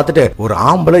முகத்தை பார்த்துட்டு ஒரு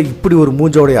ஆம்பளை இப்படி ஒரு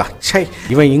மூஞ்சோடையா சை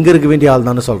இவன் இங்க இருக்க வேண்டிய ஆள்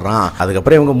தான் சொல்றான்.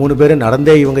 அதுக்கப்புறம் இவங்க 3 பேரும்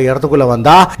நடந்தே இவங்க இடத்துக்குள்ள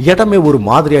வந்தா இடமே ஒரு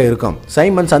மாதிரியா இருக்கும்.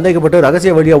 சைமன் சந்தேகப்பட்டு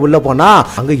ரகசிய வழியா உள்ள போனா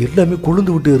அங்க எல்லாமே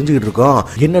குளிந்து விட்டு எரிஞ்சுக்கிட்டு இருக்கும்.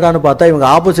 என்னடான்னு பார்த்தா இவங்க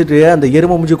ஆப்போசிட் அந்த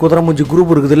எரும மூஞ்சி குதிரை மூஞ்சி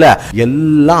குரூப் இருக்குதுல்ல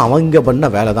எல்லாம் அவங்க பண்ண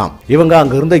வேலைதான். இவங்க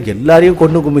அங்க இருந்த எல்லாரையும்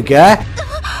கொண்டு குமிக்க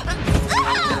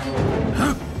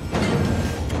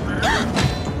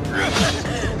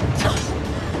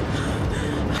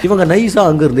இவங்க நைஸா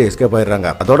அங்க இருந்து எஸ்கேப்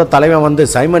ஆயிடுறாங்க. அதோட தலைவன் வந்து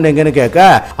சைமன் எங்கன்னு கேட்க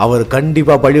அவர்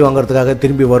கண்டிப்பா பழி வாங்கறதுக்காக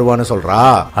திரும்பி வருவான்னு சொல்றா.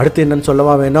 அடுத்து என்னன்னு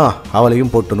சொல்லவா வேணும்,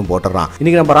 அவளையும் போட்டுன்னு போட்டுறான்.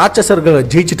 இன்னைக்கு நம்ம ராட்சசர்கள்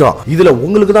ஜெயிச்சிட்டோம், இதுல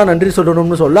உங்களுக்கு தான் நன்றி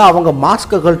சொல்லணும்னு சொல்ல அவங்க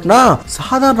மாஸ்க் கழட்டினா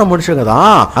சாதாரண மனுஷங்க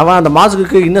தான். அவன் அந்த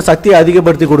மாஸ்க்கு இன்னும் சக்தியை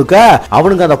அதிகப்படுத்தி கொடுக்க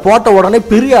அவனுக்கு அதை போட்ட உடனே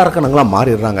பெரிய அரக்கணங்களா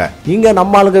மாறிடுறாங்க. இங்க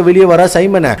நம்ம ஆளுங்க வெளியே வர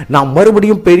சைமனை நான்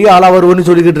மறுபடியும் பெரிய ஆளா வருவேன்னு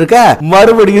சொல்லிக்கிட்டு இருக்க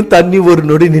மறுபடியும் தண்ணி ஒரு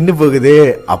நொடி நின்னு போகுது.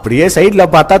 அப்படியே சைட்ல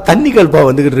பார்த்தா தண்ணி கல்பா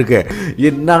வந்து இருக்கு.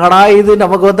 என்னடா இது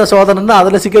நமக்கு வந்த சோதனை,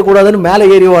 அதுல சிக்க கூடாதுன்னு மேல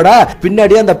ஏறி ஓட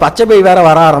பின்னாடியே அந்த பச்சை பை வேற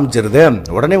வர ஆரம்பிச்சிருது.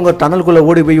 உடனே உங்க டனலுக்குள்ள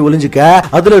ஓடி போய் ஒளிஞ்சுக்க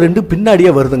அதுல 2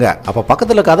 பின்னாடியே வருதுங்க. அப்ப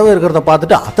பக்கத்துல கதவு இருக்கிறத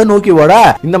பார்த்துட்டு அதை நோக்கி ஓட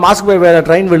இந்த மாஸ்க் பை வேற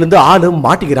ட்ரெயின் விழுந்து ஆளு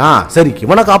மாட்டிக்கிறான். சரி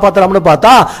இவனை காப்பாத்தலாம்னு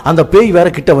பார்த்தா அந்த பேய் வேற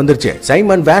கிட்ட வந்துருச்சு.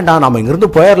 சைமன் வேண்டாம் நாம இங்க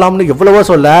இருந்து போயிடலாம்னு எவ்வளவோ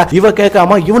சொல்ல இவ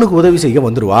கேட்காம இவனுக்கு உதவி செய்ய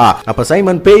வந்துருவா. அப்ப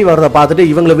சைமன் பேய் வரத பார்த்துட்டு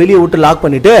இவங்களை வெளியே விட்டு லாக்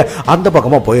பண்ணிட்டு அந்த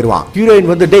பக்கமா போயிருவான்.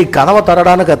 ஹீரோயின் வந்து டேய் கதவை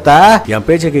தரடான்னு கத்த என்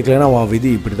பேச்ச கேட்கலன்னா உன் விதி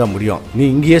இப்படிதான் முடியும், நீ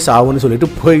இங்கேயே சாவுன்னு சொல்லிட்டு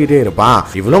போய்கிட்டே இருப்பான்.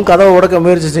 இவளும் கதவை உடக்க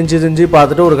முயற்சி செஞ்சு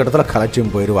பார்த்துட்டு ஒரு கட்டத்துல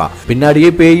கலைச்சும் போயிருவா. பின்னாடியே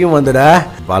பேயும் வந்துட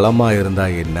பலமா இருந்தா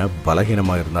என்ன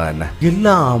பலகீனமா இருந்தா என்ன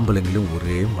எல்லா ஆம்பளைங்களும்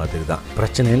ஒரே மாதிரி தான்.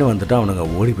 பிரச்சனைன்னு வந்துட்டு அவனுங்க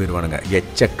ஓடி போயிருவானுங்க.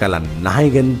 எச்சக்கல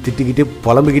நாயகன் திட்டிக்கிட்டு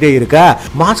புலம்பிக்கிட்டே இருக்க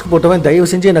மாஸ்க் போட்டவன்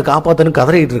தயவு செஞ்சு என்ன காப்பாத்தன்னு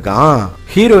கதறிட்டு இருக்கான்.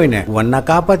 ஹீரோயின் உன்னை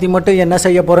காப்பாத்தி மட்டும் என்ன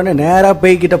செய்ய போறேன்னு நேரா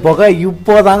பேய்கிட்ட போக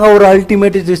இப்போதாங்க ஒரு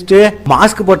அல்டிமேட் ட்விஸ்ட்.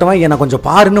 மாஸ்க் போட்டவன் என்ன கொஞ்சம்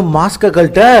பாருன்னு மாஸ்க கழட்ட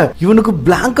இவனுக்கு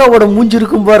பிளாங்காவோட மூஞ்சி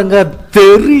இருக்கும் பாருங்க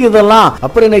தெரியுதெல்லாம்.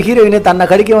 அப்புறம் என்ன ஹீரோயினே தன்னை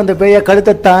கடிக்க வந்த பேய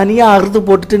கழுத்தை தனியா அறுத்து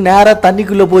போட்டுட்டு நேரா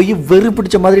தண்ணிக்குள்ள போய் வெறு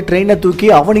பிடிச்ச மாதிரி ட்ரெயினை தூக்கி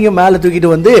அவனையும் மேல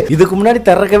தூக்கிட்டு வந்து இதுக்கு முன்னாடி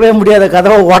திறக்கவே முடியாத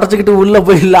கதவை உடச்சுக்கிட்டு உள்ள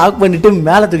போய் லாக் பண்ணிட்டு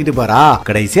மேல தூக்கிட்டு போறா.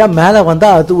 கடைசியா மேல வந்தா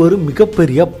அது ஒரு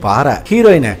மிகப்பெரிய பாறை.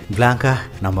 ஹீரோயினே பிளாங்கா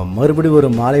நம்ம மறுபடியும் ஒரு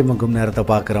மாலை மங்கும் நேரத்தை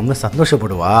பாக்குறோம்னு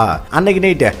சந்தோஷப்படுவா. அன்னைக்கு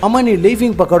நைட்டு அம்மா நீ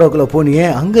லிவிங் பக்கோடாக்குள்ள போனியே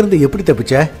அங்க இருந்து எப்படி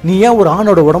தப்பிச்ச, நீ ஏன் ஒரு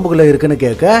ஆணோட உடம்புக்குள்ள இருக்குன்னு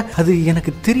கேட்க அது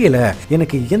எனக்கு தெரியல,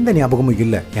 எனக்கு எந்த ஞாபகமும்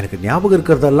இல்ல, எனக்கு ஞாபகம்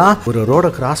இருக்கிறதெல்லாம் ஒரு ரோட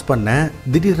கிராஸ் பண்ணேன்,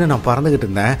 திடீர்னு நான் பறந்துகிட்டு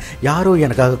இருந்தேன், யாரோ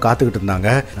எனக்காக காத்துக்கிட்டு இருந்தாங்க,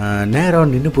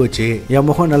 நேரம் நின்னு போச்சு, என்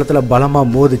முகம் நிலத்துல பலமா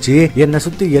மோதிச்சு, என்னை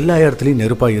சுத்தி எல்லா இடத்துலயும்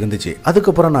நெருப்பா இருந்துச்சு,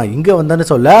 அதுக்கப்புறம் நான் இங்க வந்தேன்னு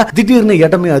சொல்ல திடீர்னு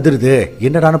இடமே அதிருது,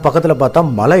 என்னடான பக்கத்துல பார்த்தா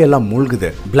மலை எல்லாம்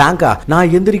மூழ்குது. பிளாங்கா நான்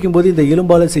எந்திரிக்கும் போது இந்த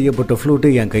எலும்பால செய்யப்பட்ட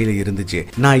ஃப்ளூட் என் கையில இருந்துச்சு.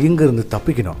 நான் இங்க இருந்து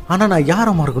தப்பிக்கணும். ஆனா நான்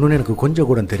யாரை மறக்கணும்னு எனக்கு கொஞ்சம்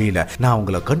கூட தெரியல. நான்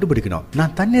அவங்கள கண்டுபிடிக்கணும்.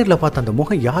 நான் தண்ணீர்ல பார்த்த அந்த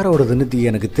முகம் யாரோடதுன்னு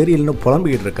எனக்கு தெரியலன்னு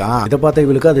புலம்பிக்கிட்டு இருக்கான். இதை பார்த்த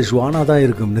இவளுக்கு அது ஷுவானா தான்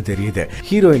இருக்கும்னு தெரியுது.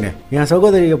 ஹீரோயின் என்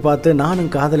சகோதரியை பார்த்து நானும்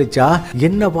காதலிச்சா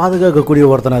என்ன பாதுகாக்கக்கூடிய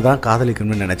ஒருத்தனை தான்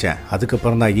காதலிக்கணும்னு நினைச்சேன்.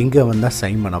 அதுக்கப்புறம் தான் இங்க வந்தா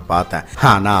சைமனை பார்த்தேன்.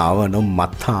 ஆனா அவனும்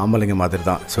மத்த ஆம்பளைங்க மாதிரி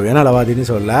தான் சுயநலவாதின்னு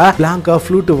சொல்ல பிளாங்கா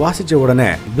ஃப்ளூட் வாசிச்ச உடனே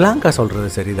பிளாங்கா சொல்றது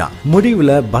சரிதான்.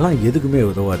 முடிவுல பலம் எதுக்குமே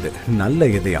உதவாது. நல்ல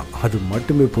இதயம் அது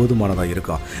மட்டுமே போதுமானதா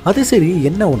இருக்கும். அது சரி,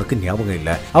 என்ன உனக்கு ஞாபகம்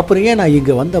இல்ல? அப்புறம் ஏன் நான்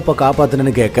இங்க வந்தப்ப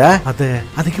காப்பாத்துனேன்னு கேட்க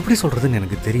அதுக்கு எப்படி சொல்றதுன்னு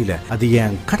எனக்கு தெரியல. அது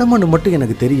என் கடமைன்னு மட்டும்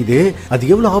எனக்கு தெரியுது. அது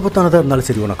எவ்வளவு ஆபத்தானதா இருந்தாலும்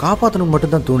சரி உன்னை காப்பாத்தணும்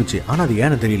மட்டும் தான் தோணுச்சு. ஆனா அது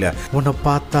ஏன்னு தெரியல. உன்னை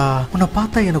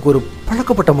பார்த்தா எனக்கு ஒரு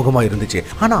பழக்கப்பட்ட முகமா இருந்துச்சு.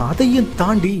 ஆனா அதையும்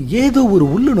தாண்டி ஏதோ ஒரு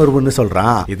உள்ளுணர்வுன்னு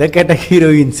சொல்றான். இதை கேட்ட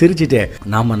ஹீரோயின் சிரிச்சுட்டு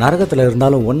நாம நரகத்துல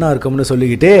இருந்தாலும் ஒன்னா இருக்கோம்னு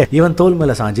சொல்லிக்கிட்டு இவன் தோல்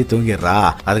மேல சாஞ்சி தூங்கிடுறா.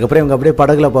 அதுக்கப்புறம் இவங்க அப்படியே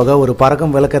படகுல போக ஒரு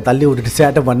பறக்கும் விளக்க தள்ளி விட்டுட்டு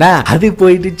சேட்டை பண்ண அது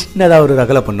போயிட்டு சின்னதா ஒரு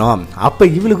ரகலை பண்ணோம். அப்ப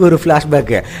இவளுக்கு ஒரு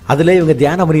பிளாஷ்பேக். அதுல இவங்க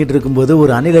தியானம் பண்ணிட்டு இருக்கும்போது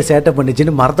ஒரு அணில சேட்டை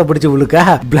பண்ணிச்சுன்னு மரத்தை பிடிச்சு உழுக்க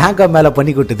பிளாங்கா மேல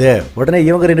பண்ணி கொட்டுது. உடனே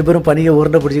இவங்க ரெண்டு பேரும் பனியை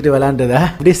உருண்டை பிடிச்சிட்டு விளையாண்டத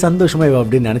அப்படியே சந்தோஷமா இவ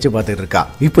அப்படின்னு நினைச்சு பார்த்துட்டு இருக்கா.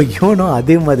 இப்ப இவனும்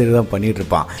அதே மாதிரி தான் பண்ணிட்டு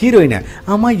இருப்பான். ஹீரோயின்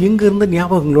ஆமா இங்க இருந்து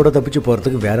ஞாபகங்களோட தப்பிச்சு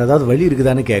போறதுக்கு வேற ஏதாவது வழி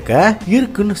இருக்குதான்னு கேட்க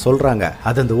இருக்குன்னு சொல்றாங்க.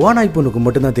 அது அந்த ஓனாய் பொண்ணுக்கு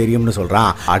மட்டும் தான் தெரியும்னு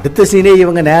சொல்றான். அடுத்த சீனே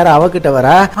இவங்க நேரம் அவகிட்ட வர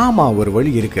ஆமா ஒரு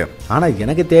வழி இருக்கு, ஆனா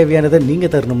எனக்கு தேவையானதை நீங்க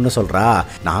தரணும்னு சொல்றா.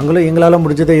 நாங்களும் எங்களால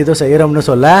முடிஞ்சதை ஏதோ செய்யறோம்னு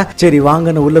சொல்ல சரி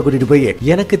வாங்கன்னு உள்ள கூட்டிட்டு போய்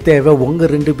எனக்கு தேவை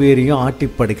உங்க ரெண்டு பேரையும் ஆட்டி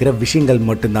படைக்கிற விஷயங்கள்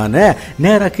மட்டும்தானே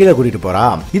நேரா கீழே கூட்டிட்டு போறா.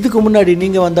 இதுக்கு முன்னாடி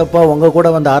நீங்க வந்தப்ப உங்க கூட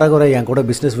வந்த அரகுறை என் கூட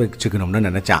பிசினஸ் வச்சுக்கணும்னு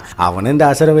நினைச்சான். அவன் இந்த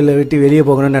அசரவில்லை விட்டு வெளியே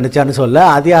போகணும்னு நினைச்சான்னு சொல்ல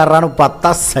அது யாரானு பார்த்தா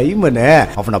சைமனு.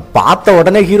 அவனை பார்த்த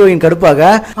உடனே ஹீரோயின் கடுப்பாக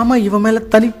ஆமா இவன் மேல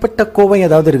தனிப்பட்ட கோபம்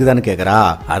ஏதாவது இருக்குதான்னு கேக்குறா.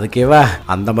 அதுக்கேவா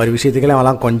அந்த மாதிரி விஷயத்துக்கு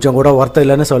அவன் கொஞ்சம் கூட ஒர்த்தம்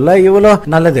இல்லைன்னு சொல்ல இவ்வளோ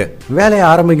நல்லது வேலையை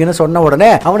ஆரம்பிங்கன்னு சொன்ன உடனே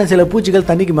அவனை சில பூச்சிகள்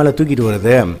தண்ணிக்கு மேல தூக்கிட்டு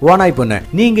வருது. ஓனாய் பொண்ணு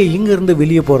நீங்க இங்க இருந்து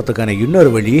வெளியே போறதுக்கான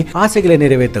இன்னொரு வழி ஆசைகளை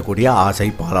நிறைவேற்றக்கூடிய ஆசை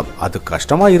பாலம். அது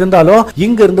கஷ்டமா இருந்தாலும்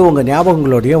இங்க இருந்து உங்க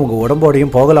ஞாபகங்களோடையும் உங்க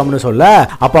உடம்போடையும் போகலாம்னு சொல்ல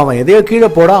அப்ப அவன் எதையோ கீழே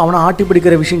போட அவனை ஆட்டி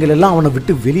பிடிக்கிற விஷயங்கள் எல்லாம் அவனை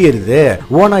விட்டு வெளியேறுது.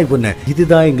 ஓனாய் பொண்ணு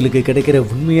இதுதான் எங்களுக்கு கிடைக்கிற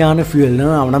உண்மையான ஃபியூல்னு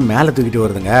அவனை மேல தூக்கிட்டு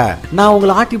வருதுங்க. நான்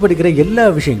உங்களை ஆட்டி படிக்கிற எல்லா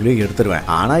விஷயங்களையும் எடுத்துருவேன்.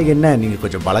 ஆனா என்ன நீங்க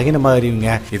கொஞ்சம் பலகீனமா இருவீங்க.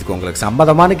 இதுக்கு உங்களுக்கு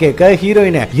சம்மதமானு கேட்க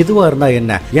ஹீரோயினே எதுவா இருந்தா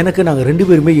என்ன, எனக்கு நாங்க ரெண்டு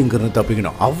பேருமே இங்க இருந்து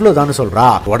தப்பிக்கணும் அவ்வளவுதான் சொல்றா.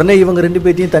 உடனே இவங்க ரெண்டு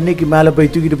பேரையும் தண்ணிக்கு மேல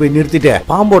போய் தூக்கிட்டு போய் நிறுத்திட்டு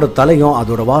பாம்போட தலையும்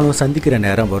அதோட வாலும் சந்திக்கிற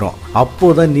நேரம் வரும்.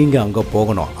 அப்போதான் நீங்க அங்க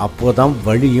போகணும். அப்போதான்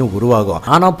வழியும் உருவாகும்.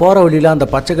 ஆனா போற வழியில அந்த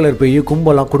பச்சை கலர் போய்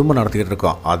கும்பலாம் குடும்பம் நடத்திக்கிட்டு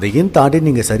இருக்கோம். அதையும் தாண்டி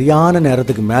நீங்க சரியான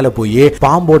நேரத்துக்கு மேல போய்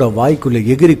பாம்போட வாய்க்குள்ள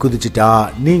எகிரி குதிச்சுட்டா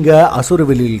நீங்க அசுர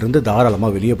வெளியில இருந்து தாராளமா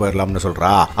வெளியே போயிடலாம்னு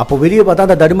சொல்றா. அப்போ வெளியே பார்த்தா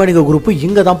அந்த தடிமணிக குரூப்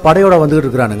இங்க தான் படையோட வந்துகிட்டு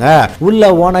இருக்கிறானுங்க.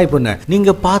 உள்ள ஓனாய் பொண்ணு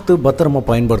நீங்க பார்த்து பத்திரமா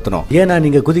பயன்படுத்தணும். ஏன்னா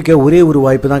நீங்க குதிக்க ஒரே ஒரு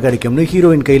வாய்ப்பு தான் கிடைக்கும்னு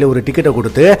ஹீரோயின் கையில ஒரு டிக்கெட்டை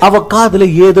கொடுத்து அவ காதுல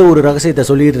ஏதோ ஒரு ரகசியத்தை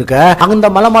சொல்லிட்டு இருக்க அந்த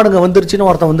மலமாடுங்க வந்துருச்சுன்னு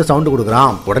ஒருத்தன் வந்து சவுண்ட்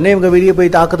கொடுக்குறான். உடனே இவங்க வெளியே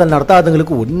போய் தாக்குதல் நடத்த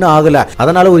அதுங்களுக்கு ஒன்னும் ஆகல.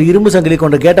 அதனால ஒரு இரும்பு சங்கிலி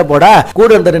கொண்டு கேட்ட போட கூட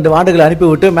இருந்த ரெண்டு வாண்டுகளை அனுப்பி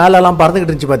விட்டு மேல எல்லாம்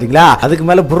பறந்துகிட்டு இருந்துச்சு பாத்தீங்களா. அதுக்கு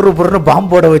மேல புர்ரு புர்ரு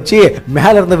பாம்போட வச்சு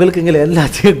மேல இருந்த விளக்குங்களை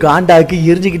எல்லாத்தையும் காண்டாக்கி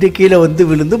எரிஞ்சுக்கிட்டு கீழே வந்து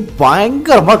விழுந்து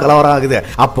பயங்கரமா கலவரம் ஆகுது.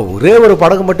 அப்ப ஒரே ஒரு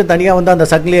படகு மட்டும் தனியா வந்து அந்த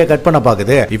சங்கிலியை கட் பண்ண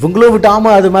பாக்குது. இவங்களும்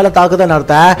விட்டாம அது மேல தாக்குதல்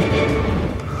நடத்த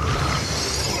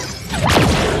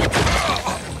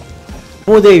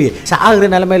மூதேவி சாகுற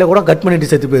நிலைமையில கூட கட் பண்ணிட்டு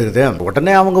செத்து போயிருது.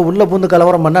 உடனே அவங்க உள்ள பூந்து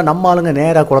கலவரம் பண்ணா நம்ம ஆளுங்க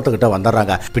நேரா குளத்துக்கிட்ட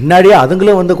வந்துடுறாங்க. பின்னாடியே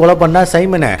அதுங்களும் வந்து கொலை பண்ணா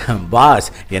சைமனே பாஸ்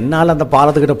என்னால அந்த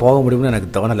பாலத்துக்கிட்ட போக முடியும்னு எனக்கு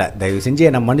தோணல. தயவு செஞ்சு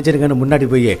என்ன மன்னிச்சிருங்கன்னு முன்னாடி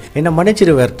போய் என்ன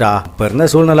மன்னிச்சிரு வேர்ட்டா. இப்ப இருந்த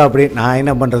சூழ்நிலை அப்படி நான்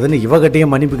என்ன பண்றதுன்னு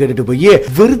இவகிட்டையும் மன்னிப்பு கேட்டுட்டு போய்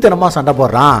விருத்தனமா சண்டை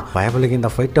போடுறான். பயபலுக்கு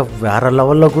இந்த ஃபைட்டை வேற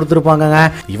லெவல்ல கொடுத்துருப்பாங்க.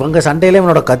 இவங்க சண்டையில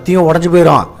இவனோட கத்தியும் உடஞ்சு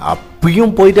போயிடும்.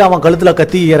 அப்பயும் போயிட்டு அவன் கழுத்துல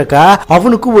கத்தி இறக்க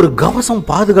அவனுக்கு ஒரு கவசம்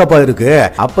பாதுகாப்பா இருக்கு.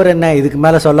 அப்புறம் என்ன இதுக்கு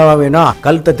மேல சொல்லவா வேணும்.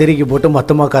 கழுத்தை திருக்கி போட்டு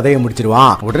மொத்தமா கதையை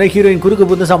முடிச்சிருவான். உடனே ஹீரோயின் குறுக்க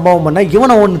புந்து சம்பவம் பண்ண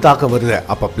இவனை ஒண்ணு தாக்க வருது.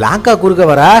 அப்ப பிளாங்கா குறுக்க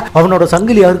வர அவனோட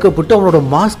சங்கிலி அறுக்கப்பட்டு அவனோட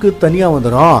மாஸ்க் தனியா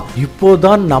வந்துடும்.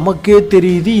 இப்போதான் நமக்கே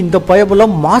தெரியுது இந்த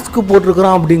பயபலம் மாஸ்க்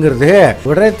போட்டிருக்கிறான் அப்படிங்கிறது.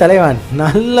 உடனே தலைவன்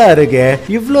நல்லா இருக்கு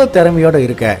இவ்ளோ திறமையோட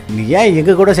இருக்க நீ ஏன்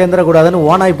எங்க கூட சேர்ந்துட கூடாதுன்னு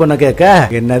ஓனாய் பண்ண கேட்க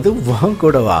என்னது வாங்க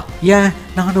கூடவா ஏன்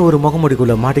நானும் ஒரு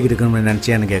முகமுடிக்குள்ள மாட்டிக்கிட்டு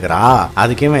நினைச்சேன்னு கேக்குறா.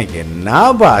 அதுக்கேமே என்ன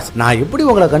பாஸ் நான் எப்படி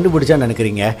உங்களை கண்டுபிடிச்சா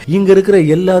நினைக்கிறீங்க. இங்க இருக்கிற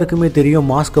எல்லாருக்குமே தெரியும்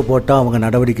மாஸ்க போட்டா அவங்க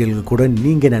நடவடிக்கைகள் கூட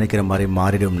நீங்க நினைக்கிற மாதிரி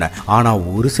மாறிடும்னு. ஆனா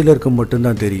ஒரு சிலருக்கு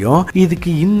மட்டும்தான் தெரியும் இதுக்கு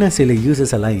இன்னும் சில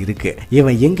யூசஸ் எல்லாம் இருக்கு.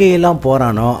 இவன் எங்க எல்லாம்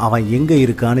போறானோ அவன் எங்க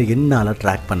இருக்கான்னு என்னால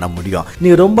ட்ராக் பண்ண முடியும்.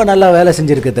 நீ ரொம்ப நல்லா வேலை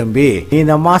செஞ்சிருக்க தம்பி. நீ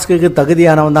இந்த மாஸ்க்கு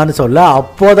தகுதியானவன் தான் சொல்ல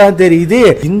அப்போதான் தெரியுது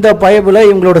இந்த பயபுல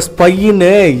இவங்களோட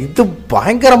ஸ்பைன்னு. இது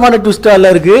பயங்கரமான ட்விஸ்டா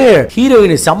இருக்கு. ஹீரோயின்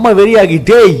செம்ம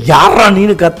வெறியாகிட்டே யாரா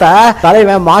நீனு கத்த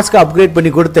தலைவன் மாஸ்க் அப்கிரேட்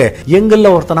பண்ணி கொடுத்து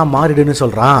எங்கல்ல ஒருத்தனா மாறிடுன்னு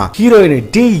சொல்றான். ஹீரோயின்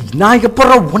டேய் நான்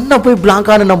எப்பறா உன்ன போய்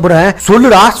பிளாங்கான்னு நம்புறேன்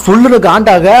சொல்லுடா சொல்லுன்னு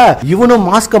காண்டாக இவனும்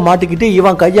மாஸ்க மாட்டிக்கிட்டு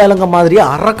இவன் கையாளுங்க மாதிரி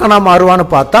அரக்கனா மாறுவான்னு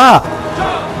பார்த்தா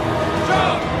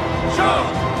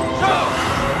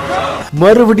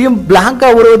மறுபடியும் பிளாங்கா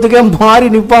உருவத்துக்கே மாறி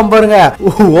நிப்பான் பாருங்க.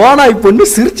 ஓனாய் பொண்ணு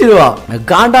சிரிச்சிருவான்.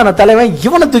 காண்டான தலைவன்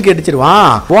இவனை தூக்கி அடிச்சிருவான்.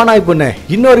 ஓனாய் பொண்ணு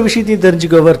இன்னொரு விஷயத்தையும்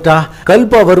தெரிஞ்சுக்கோ வர்ட்டா,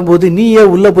 கல்பா வரும்போது நீயே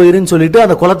உள்ள போயிருன்னு சொல்லிட்டு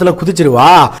அந்த குளத்துல குதிச்சிருவா.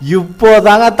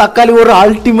 இப்போதாங்க தக்காளி ஒரு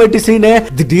அல்டிமேட் சீனு.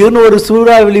 திடீர்னு ஒரு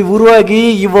சூறாவளி உருவாக்கி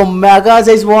இவன் மெகா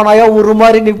சைஸ் ஓனாயா ஒரு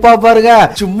மாதிரி நிப்பா பாருங்க.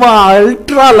 சும்மா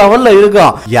அல்ட்ரா லெவல்ல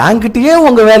இருக்கும். என்கிட்டயே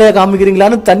உங்க வேலையை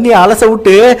காமிக்கிறீங்களான்னு தண்ணி அலச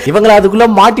விட்டு இவங்களை அதுக்குள்ள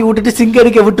மாட்டி விட்டுட்டு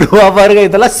சிங்கடிக்க விட்டுருவா பாருங்க.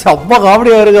 இதெல்லாம் செம்ம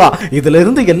காமெடியா இருக்கும். இதுல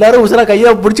இருந்து எல்லாரும் உசுரா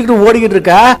கையா பிடிச்சிட்டு ஓடிக்கிட்டு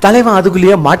இருக்க தலைவன்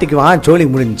அதுக்குள்ளேயே மாட்டிக்குவான். ஜோலி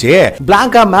முடிஞ்சு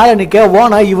பிளாங்கா மேல நிக்க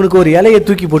ஓனா இவனுக்கு ஒரு இலையை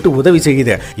தூக்கி போட்டு உதவி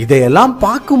செய்யுது. இதையெல்லாம்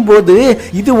பார்க்கும்போது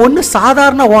இது ஒண்ணு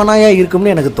சாதாரண ஓனாயா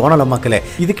இருக்கும்னு எனக்கு தோணல மக்களே.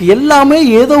 இதுக்கு எல்லாமே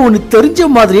ஏதோ ஒண்ணு தெரிஞ்ச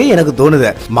மாதிரியே எனக்கு தோணுது.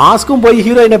 மாஸ்க்கும் போய்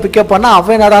ஹீரோயினை பிக்கப் பண்ணா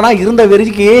அவன் நடானா இருந்த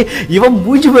வெறிக்கு இவன்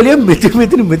மூஞ்சி மேலேயே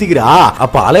மெத்து மிதிக்கிறா.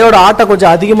 அப்ப அலையோட ஆட்டம்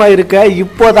கொஞ்சம் அதிகமா இருக்க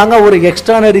இப்போதாங்க ஒரு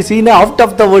extraordinary scene out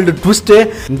of the world twist.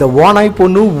 இந்த ஓனாய்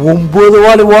பொண்ணு 9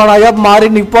 வாலி ஓனாயா மாறி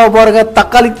நிப்பா பாருங்க.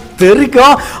 தக்காளி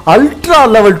தெரிக்கும் அல்ட்ரா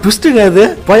லெவல் ட்விஸ்டுங்க. இது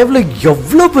பயவுல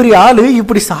எவ்வளவு பெரிய ஆளு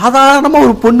இப்படி சாதாரணமா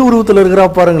ஒரு பொண்ணு உருவத்துல இருக்கிறா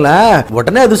பாருங்களேன்.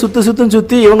 உடனே அது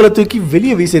சுத்தி இவங்களை தூக்கி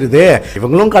வெளியே வீசிடுது.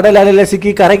 இவங்களும் கடல் அலையில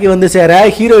சிக்கி கரைக்கு வந்து சேர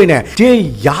ஹீரோயினை டேய்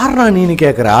யாரா நீன்னு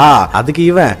கேக்குறா. அதுக்கு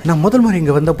இவன் நான் முதல் முறை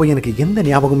இங்க வந்தப்போ எனக்கு எந்த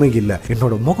ஞாபகமே இல்ல.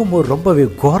 என்னோட முகம் ரொம்பவே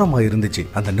கோரமா இருந்துச்சு.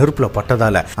 அந்த நெருப்புல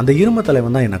பட்டதால அந்த இரும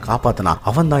தலைவன் தான் என்ன காப்பாத்தினா.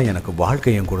 அவன் தான் எனக்கு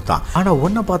வாழ்க்கையும் கொடுத்தான். ஆனா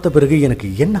உன்னை பார்த்த பிறகு எனக்கு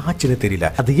என்ன ஆச்சுன்னு தெரியல.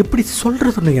 அது எப்படி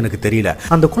சொல்றதுன்னு எனக்கு தெரியல.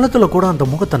 அந்த குளத்துல கூட அந்த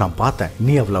முகத்தை நான் பார்த்தேன்.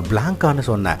 நீ அவ்வளவு பிளாங்கான்னு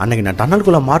சொன்ன. அன்னைக்கு நான்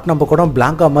டன்னலுக்குள்ள மாட்டினப்ப கூட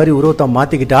பிளாங்கா மாதிரி உருவத்தை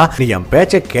மாத்திக்கிட்டா நீ என்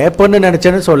பேச்ச கேப்பன்னு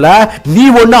நினைச்சேன்னு சொல்ல நீ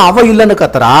ஒண்ணு அவ இல்லன்னு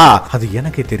கத்துறா. அது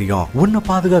எனக்கே தெரியும். உன்னை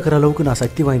பாதுகாக்கிற அளவுக்கு நான்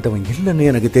சக்தி வாய்ந்தவன் இல்லன்னு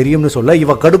எனக்கு தெரியும்னு சொல்ல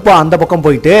இவ கடுப்பா அந்த பக்கம்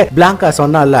போயிட்டு பிளாங்கா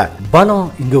சொன்னால பலம்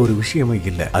இங்க ஒரு விஷயமே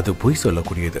இல்ல. அது பொய்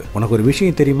சொல்லக்கூடியது. உனக்கு ஒரு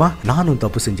விஷயம் தெரியுமா? நானும்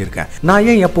தப்பு செஞ்சிருக்கேன். நான்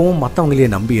ஏன் எப்பவும் மத்தவங்களையே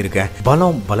நம்பி இருக்கேன்.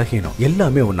 பலம் பலகீனம்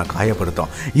எல்லாமே உன்னை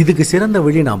காயப்படுத்தும். இதுக்கு சிறந்த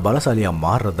வழி நான் பலசாலியா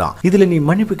மாறுறதுதான். இதுல நீ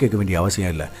மன்னிப்பு கேட்க வேண்டிய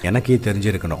அவசியம் இல்ல. எனக்கே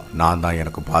தெரிஞ்சிருக்கணும் நான் தான்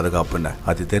எனக்கு பாதுகாப்புன்னு.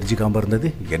 அது தெரிஞ்சுக்காம இருந்தது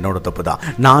என்னோட தப்பு தான்.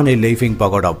 நானே லைஃபிங்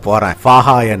பகோடா போறேன்.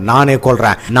 ஃபாஹாய நானே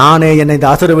கொல்றேன். நானே என்னை இந்த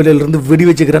அசுரவெளியில இருந்து விடி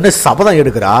வச்சுக்கிறேன்னு சபதம்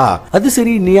எடுக்கிறா. அது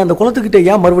சரி நீ அந்த குளத்துக்கிட்ட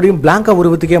ஏன் மறுபடியும் பிளாங்கா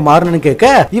உருவத்துக்கே மாறணும்னு கேட்க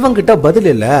இவங்க கிட்ட பதில்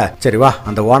இல்ல. சரி வா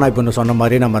அந்த ஓனாய் பொண்ணு சொன்ன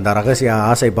மாதிரி நம்ம அந்த ரகசிய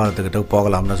ஆசை பாலத்துக்கிட்ட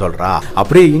போகலாம்னு சொல்றா.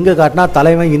 அப்படியே இங்க காட்டினா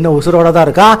தலைவன் இன்னும் உசுரோட தான்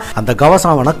இருக்கா. அந்த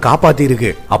கவசம் அவனை காப்பாத்தி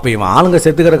இருக்கு. அப்ப இவன் ஆளுங்க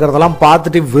செத்து கிடக்கிறதெல்லாம்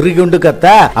பார்த்துட்டு விருகுண்டு கத்த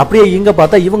அப்படியே இங்க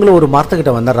பார்த்தா இவங்களும் ஒரு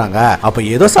மரத்துக்கிட்ட வந்துடுறாங்க. அப்ப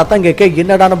ஏதோ சத்தம் கேட்க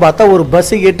என்னடான்னு பார்த்தா ஒரு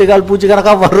பஸ் 8 கால் பூச்சி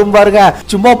கணக்கா வரும் பாருங்க.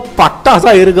 சும்மா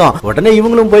பட்டாசா இருக்கும். உடனே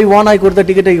இவங்களும் போய் ஓனாய் கொடுத்த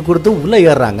டிக்கெட்டை கொடுத்து உள்ள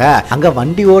ஏறாங்க. அங்க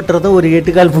வண்டி ஓட்டுறதும் ஒரு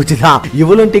 8 கால் பூச்சி தான்.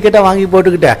 இவளும் டிக்கெட்டை வாங்கி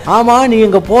போட்டுக்கிட்ட ஆமா நீ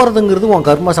இங்க போறதுங்கிறது உன்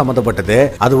கர்ம சம்பந்தப்பட்டது.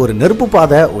 அது ஒரு நெருப்பு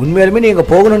பாதை. உண்மையிலுமே நீ இங்க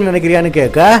போகணும்னு நினைக்கிறியான்னு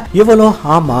கேட்க இவளும்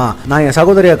ஆமா நான் என்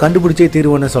சகோதரியை கண்டுபிடிச்சே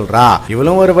தீர்வுன்னு சொல்றா.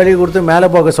 இவளும் ஒரு வழி கொடுத்து மேல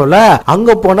போக சொல்ல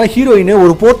அங்க போனா ஹீரோயின்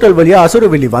ஒரு போர்ட்டல் வழியா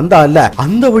அசுரவெளி வந்தா இல்ல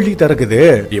அந்த வழி திறக்குது.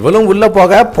 இவளும் உள்ள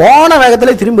போக போன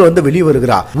வேகத்துல திரும்பி வந்து வெளியே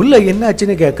வருகிறா. உள்ள என்ன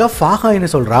ஆச்சுன்னு கேட்க ஃபாஹாயின்னு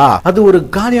சொல்றா. அது ஒரு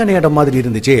காலியான இடம் மாதிரி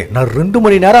இருந்துச்சு. நான் 2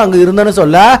 மணி நேரம் அங்க இருந்தேன்னு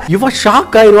சொல்ல இவன்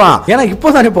ஷாக் ஆயிடுவான். ஏன்னா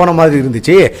இப்போதானே போன மாதிரி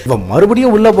இருந்துச்சு. இவன்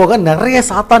மறுபடியும் உள்ள போக நிறைய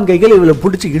சாத்தான் கைகள் இவளை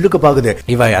பிடிச்சி இழுக்க பாக்குது.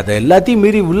 இவ அதை எல்லாத்தையும்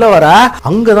மீறி உள்ள வர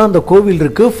அங்கதான் அந்த கோவில்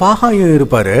இருக்கு. ஃபாஹாயும்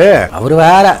இருப்பாரு. அவரு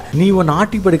வேற நீ உன்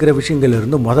ஆட்டி படிக்கிற விஷயங்கள்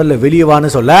இருந்து முதல்ல வெளியே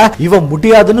வான்னு சொல்ல இவன்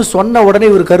முடியாதுன்னு சொன்ன உடனே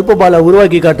இவர் கருப்பு பாலை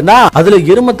உருவாக்கி காட்டுனா அதுல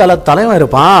எரும தலைவன்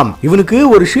இருப்பான். இவனுக்கு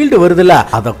ஒரு ஷீல்டு வருதுல்ல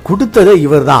அதை கொடுத்ததே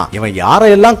இவர் தான். இவன்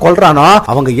யாரையெல்லாம் கொல்றானோ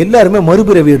அவங்க எல்லாருமே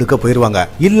மறுபிறவி எடுக்க போயிருவாங்க.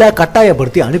 இல்ல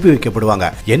கட்டாயப்படுத்தி அனுப்பி வைக்கப்படுவாங்க.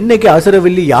 என்னைக்கு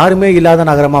அசுரவெளி யாருமே இல்லாத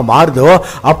நகரமா மாறுதோ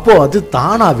அப்போ அது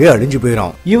தானாவே அழிஞ்சு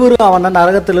போயிடும். இவரு அவனை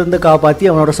நரகத்திலிருந்து காப்பாத்தி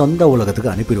அவனோட சொந்த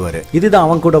உலகத்துக்கு அனுப்பிடுவாரு. இதுதான்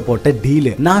அவன் கூட போட்ட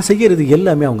டீல். நான் செய்யறது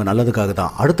எல்லாமே அவங்க நல்லதுக்காக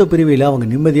தான். அடுத்த பிரிவில அவங்க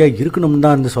நிம்மதியா இருக்கணும்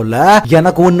தான் சொல்ல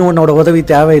எனக்கு உன்னோட உதவி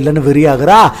தேவையில்லைன்னு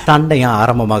வெறியாகிறா. சண்டையா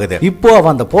ஆரம்பமாகுது. இப்போ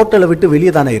அவன் அந்த போர்ட்டலை விட்டு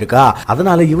வெளியே தானே இருக்கா.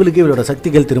 அதனால இவளுக்கு இவளோட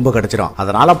சக்திகள் திரும்ப கிடைச்சிடும்.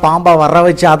 அதனால பாம்பா வர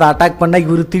வச்சு அதை அட்டாக் பண்ண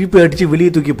இவரு திருப்பி அடிச்சு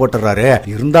வெளியே தூக்கி போட்டுறாரு.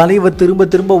 இருந்தாலும் இவ திரும்ப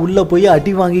திரும்ப உள்ள போய்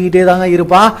அடி வாங்கிக்கிட்டே தாங்க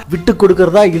இருப்பா. விட்டு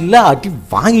கொடுக்கறதா இல்ல அடி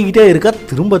வாங்கிக்கிட்டே இருக்கா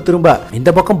திரும்ப திரும்ப. இந்த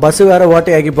பக்கம் பஸ் வேற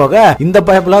ஓட்டையாக்கி போக இந்த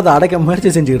பைப்ல அதை அடைக்க முயற்சி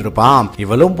செஞ்சுக்கிட்டு இருப்பான்.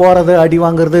 இவளும் போறது அடி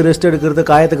வாங்குறது ரெஸ்ட் எடுக்கிறது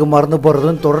காயத்துக்கு மருந்து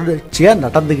போறதுன்னு தொடர்ச்சியா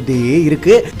நடந்துகிட்டே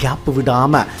இருக்கு. கேப்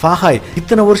விடாம ஃபாஹாய்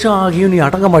இத்தனை வருஷம் ஆகியும் நீ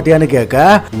அடங்க மாட்டியான்னு கேட்க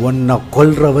உன்னை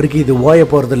கொல்ற வரைக்கும் இது ஓய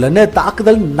போறது இல்லைன்னு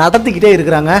தாக்குதல் நடத்திக்கிட்டே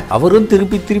இருக்கிறாங்க. அவரும் மட்டும்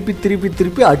திருப்பி திருப்பி திருப்பி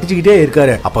திருப்பி அடிச்சுக்கிட்டே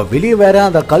இருக்காரு. அப்ப வெளியே வேற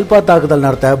அந்த கல்பா தாக்குதல்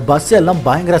நடத்த பஸ் எல்லாம்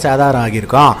பயங்கர சேதாரம்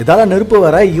ஆகியிருக்கும். இதால நெருப்பு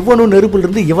வேற, இவனும் நெருப்புல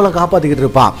இருந்து இவளை காப்பாத்திக்கிட்டு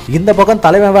இருப்பான். இந்த பக்கம்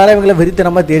தலைவன் வேற இவங்களை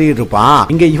வெறித்தனமா தேடிட்டு இருப்பான்.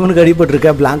 இங்க இவனுக்கு அடிபட்டு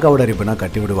இருக்க பிளாங்காவோட அடிப்புனா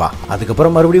கட்டி விடுவா.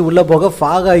 அதுக்கப்புறம் மறுபடியும் உள்ள போக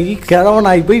ஃபாகாயி கிழவன்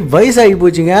ஆகி போய் வயசாகி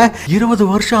போச்சுங்க. 20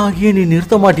 வருஷம் ஆகிய நீ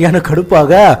நிறுத்த மாட்டியான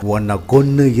கடுப்பாக உன்னை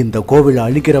கொன்னு இந்த கோவில்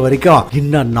அழிக்கிற வரைக்கும்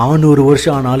இன்னும் 400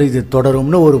 வருஷம் ஆனாலும் இது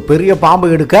தொடரும்னு ஒரு பெரிய பாம்பு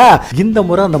எடுக்க இந்த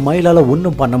முறை அந்த மயிலால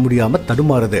ஒண்ணும் பண்ண முடியாம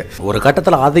தடுமாறுது. ஒரு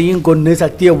கட்டத்துல அதையும் கொன்னு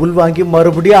சக்தியை உள்வாங்கி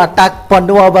மறுபடியும் அட்டாக்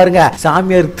பண்ணுவா பாருங்க.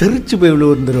 சாமியார் திருச்சி போய்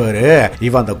விழுந்துருவாரு.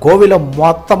 இவன் அந்த கோவில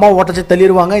மொத்தமா உடச்சு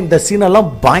தள்ளிடுவாங்க. இந்த சீன் எல்லாம்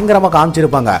பயங்கரமா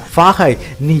காமிச்சிருப்பாங்க. ஃபாகாய்,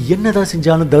 நீ என்னதான்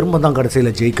செஞ்சாலும் தர்மம் தான்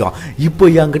கடைசியில ஜெயிக்கும். இப்போ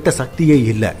என்கிட்ட சக்தியே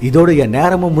இல்ல, இதோட என்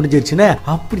நேரமும் முடிஞ்சிருச்சுன்னு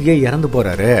அப்படியே இறந்து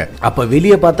போறாரு. அப்ப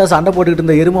வெளியே பார்த்தா சண்டை போட்டுக்கிட்டு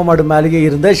இருந்த எரும மாடு மேலேயே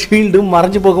இருந்த ஷீல்டும்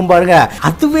மறைஞ்சு போகும் பாருங்க.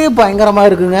 அதுவே பயங்கரமா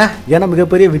இருக்குங்க. ஏன்னா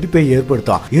மிகப்பெரிய வெடிப்பை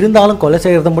ஏற்படுத்தும். இருந்தாலும் கொலை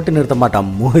செய்யறதை மட்டும் நிறுத்த மாட்டான்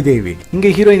மூதேவி. இங்க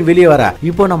ஹீரோயின் வெளியே வர,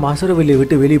 இப்போ நம்ம அசுரவெளியை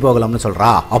விட்டு வெளியே போகலாம்னு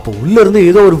சொல்றா. அப்போ உள்ள இருந்து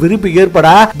ஏதோ ஒரு விருப்பு ஏற்பட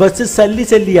பஸ் சல்லி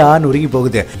சல்லியா நொறுங்கி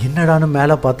போகுது. என்னடான்னு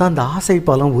மேல பார்த்தா அந்த ஆசை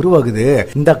பாலம் உருவாகுது.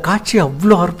 இந்த காட்சி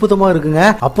அவ்வளவு அற்புதமா இருக்குங்க.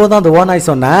 அப்போதான் அந்த ஓனாய்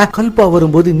சொன்ன கல்பா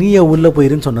வரும்போது நீயே உள்ள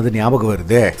போயிருன்னு சொன்னது ஞாபகம்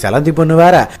வருது. சலந்தி பொண்ணு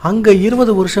வேற, அங்க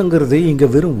 20 வருஷங்கிறது இங்க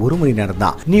வெறும் 1 மணி நேரம்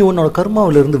தான். நீ உன்னோட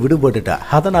கர்மாவில இருந்து விடுபட்டுட்ட.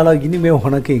 அதனால இனிமே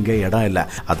உனக்கு இங்க இடம் இல்ல.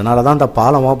 அதனாலதான் அந்த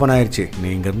பாலம் ஓபன் ஆயிருச்சு. நீ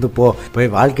இங்க இருந்து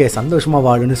போய் வாழ்க்கையை சந்தோஷமா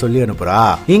வாழுன்னு சொல்லி அனுப்புறா.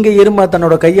 இங்க எருமை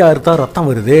தன்னோட கையை அறுத்தா ரத்தம்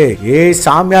வருது. ஏய்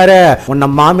சாமியார, உன்னை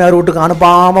மாமியார் வீட்டுக்கு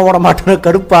அனுப்பாம விட மாட்டேன்னு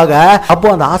கடுப்பாக அப்போ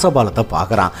அந்த ஆசை பாலத்தை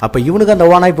பாக்குறான். அப்ப இவனுக்கு அந்த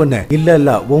ஓனாய் பொண்ணு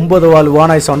இல்ல 9 வால்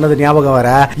ஓனாய் சொன்னது ஞாபகம் வர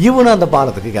இவனு அந்த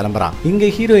பாலத்துக்கு கிளம்புறான். இங்க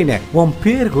ஹீரோயினே, உன்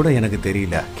பேர் கூட எனக்கு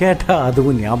தெரியல, கேட்டா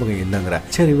அதுவும் ஞாபகம் இல்லைங்கிற.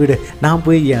 சரி விடு, நான்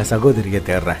போய் என் சகோதரியை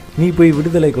தேடுறேன், நீ போய்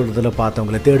விடுதலை கொடுத்துல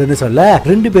பார்த்தவங்களை தேடுன்னு சொல்ல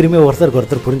 2 பேருமே ஒருத்தருக்கு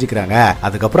ஒருத்தர் புரிஞ்சுக்கிறாங்க.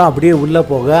 அதுக்கப்புறம் அப்படியே உள்ள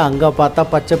போக அங்க பார்த்தா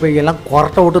பச்சை பையெல்லாம்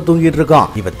கொரட்டை விட்டு தூங்கிட்டு இருக்கோம்.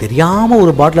 இவ தெரியாம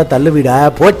ஒரு பாட்டில தள்ளுவிட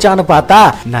போச்சான்னு பார்த்தா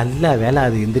நல்ல வேலை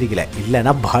அது எந்திரிக்கல,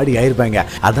 இல்லன்னா பாடி ஆயிருப்பாங்க.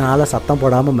 அதனால சத்தம்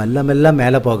போடாம மெல்ல மெல்ல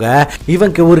மேல போக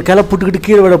இவன் ஒரு கிளை புட்டுக்கிட்டு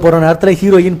கீழே விட போற நேரத்துல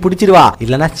ஹீரோயின் பிடிச்சிருவா,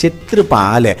 இல்லன்னா செத்துருப்பான்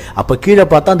ஆளு. அப்ப கீழே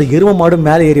பார்த்தா அந்த எரும மாடு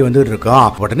மேல ஏறி வந்துட்டு இருக்கோம்.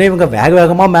 உடனே இவங்க வேக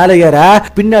வேகமா மேல ஏற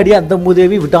பின்னாடி அந்த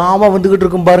மூதேவி விடாம வந்துகிட்டு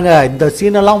இருக்கும் பாருங்க. இந்த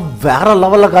சீன் எல்லாம் வேற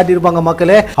லெவல்ல காட்டியிருப்பாங்க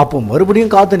மக்களே. அப்போ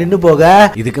மறுபடியும் காத்து நின்னு போக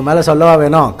இதுக்கு மேல சொல்லவா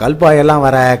வேணும், கல்பாயெல்லாம்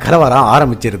வர கலவரம்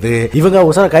ஆரம்பிச்சிருது. இவங்க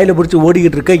உசர கையில பிடிச்சி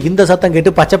ஓடிக்கிட்டு இருக்க இந்த சத்தம்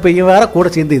கேட்டு பச்சை பையன் வேற கூட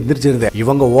சேர்ந்து எந்திரிச்சிருது.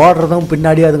 இவங்க ஓடுறதும்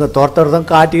பின்னாடி அதுங்க துரத்துறதும்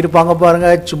காட்டி இருப்பாங்க பாருங்க.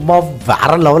 சும்மா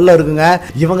வேற லெவல்ல இருக்குங்க.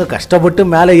 இவங்க கஷ்டப்பட்டு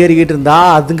மேல ஏறிக்கிட்டு இருந்தா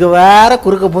அதுங்க வேற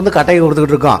குறுக்க பூந்து கட்டையை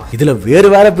கொடுத்துக்கிட்டு இருக்கோம். இதுல வேறு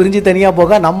வேற பிரிஞ்சு தனியா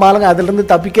போக நம்ம ஆளுங்க அதுல இருந்து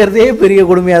தப்பிக்கிறதே பெரிய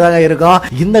கொடுமையா தாங்க இருக்கும்.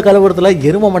 இந்த கலவரத்துல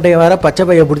எரும மட்டைய வேற பச்சை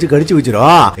பைய பிடிச்சி கடிச்சு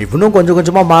வச்சிரும். இவனும் கொஞ்சம்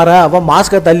கொஞ்சமா மாற அவன்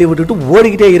மாஸ்க தள்ளி விட்டுட்டு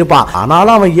ஓடிக்கிட்டே இருப்பான்.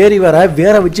 ஆனாலும் அவன் ஏறி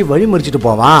வேற வச்சு வழி மறிச்சிட்டு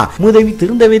போவான். மூதேவி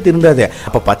திருந்தவே திருந்தாது.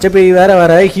 அப்ப பச்சை பை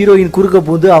வேற ஹீரோயின் குறுக்க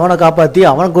பூந்து அவனை காப்பாத்தி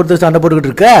அவனுக்கு கொடுத்து சண்டை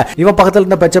போட்டுக்கிட்டு இருக்க இவன் பக்கத்துல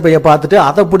இருந்த பச்சை பைய பார்த்துட்டு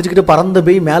அதை பிடிச்சிக்கிட்டு பறந்து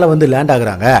போய் மேல வந்து லேண்ட்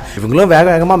ஆகுறாங்க. இவங்களும் வேக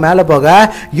வேகமா மேல போக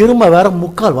எருமை வேற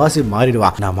முக்கால் வாசி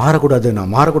மாறிடுவான். நான் மாறக்கூடாது,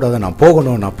 நான்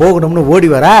போகணும்னு ஓடி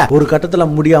வர ஒரு கட்டத்துல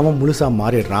முடியாம முழுசா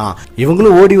மாறிடுறான்.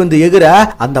 இவங்களும் ஓடி வந்து எகிற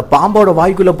அந்த பாம்போட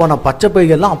வாய்க்குள்ள போன பச்சை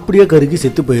பையெல்லாம் அப்படியே கருகி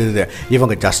செத்து போயிருது.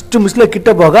 இவங்க ஜஸ்ட் மிஸ்ல கிட்ட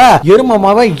போக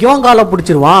எருமாவை இவன் கால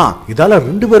பிடிச்சிருவான். இதால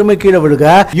 2 பேருமே கீழே விழுக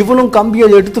இவளும் கம்பியை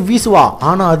எடுத்து வீசுவா.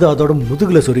 ஆனா அது அதோட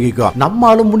முதுகுல சொருகிக்கும்.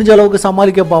 நம்மளும் முடிஞ்ச அளவுக்கு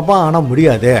சமாளிக்க பார்ப்பான், ஆனா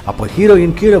முடியாது. அப்ப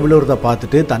ஹீரோயின் கீழே விழுறத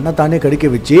பார்த்துட்டு தன்னை தானே கடிக்க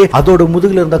வச்சு அதோட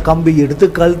முதுகுல இருந்த கம்பி எடுத்து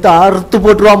கழுத்தை அறுத்து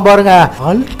போட்டுருவான் பாருங்க.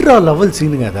 அல்ட்ரா லெவல்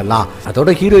சீனுங்க அதெல்லாம். அதோட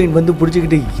ஹீரோயின் வந்து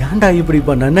பிடிச்சிக்கிட்டு ஏன்டா இப்படி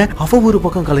பண்ணன்னு அவ ஒரு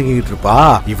பக்கம் கலங்கிட்டு இருப்பா.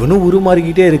 இவனும்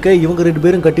உருமாறிக்கிட்டே இருக்க இவங்க 2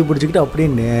 பேரும் கட்டி பிடிச்சிக்கிட்டு அப்படியே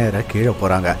நேரா கீழே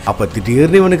போறாங்க. அப்ப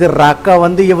திடீர்னு இவனுக்கு ரக்கா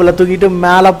வந்து இவளை தூக்கிட்டு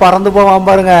மேல பறந்து போவான்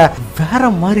பாருங்க. வேற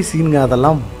மாதிரி சீனுங்க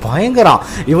அதெல்லாம், பயங்கரம்.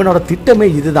 இவனோட திட்டமே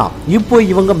இதுதான். இப்போ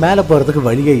இவங்க மேல போறதுக்கு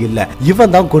வழியே இல்ல,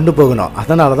 இவன் தான் கொண்டு போகணும்.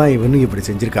 அதனாலதான் இவனு இப்படி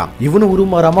செஞ்சிருக்கான். இவனு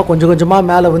உருமாறாம கொஞ்சம் கொஞ்சமா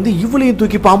மேல வந்து இவளையும்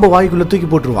தூக்கி பாம்பு வாய்க்குள்ள தூக்கி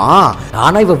போட்டுருவான்.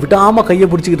 ஆனா இவ விடாம கைய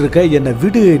பிடிச்சிக்கிட்டு இருக்க, என்ன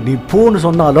விடு நீ போன்னு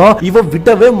சொன்னாலும் இவ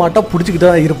விடவே மாட்டா, பிடிச்சிக்கிட்டு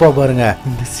தான் இருப்பா பாருங்க.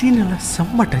 இந்த சீன் எல்லாம்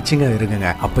செம்ம டச்சிங்கா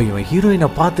இருக்குங்க. அப்ப இவன்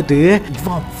ஹீரோயினை பார்த்துட்டு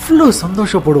இவன் அவ்வளவு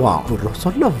சந்தோஷப்படுவான்.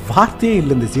 சொல்ல வார்த்தையே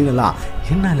இல்லை இந்த சீன் எல்லாம்.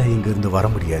 என்னால இங்க இருந்து வர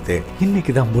முடியாது,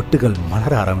 இன்னைக்குதான் மொட்டுகள்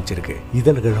மலர ஆரம்பிச்சிருக்கு,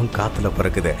 இதழ்களும் காத்துல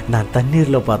பறக்குது, நான்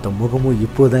தண்ணீர்ல பார்த்த முகமும்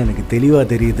இப்போதான் எனக்கு தெளிவா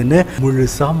தெரியுதுன்னு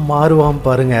முழுசா மாறுவான்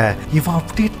பாருங்க. இவன்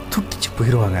அப்படியே துடிச்சு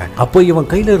போயிருவாங்க. அப்போ இவன்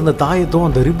கையில இருந்த தாயத்தும்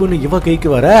அந்த ரிப்பனு இவ கைக்கு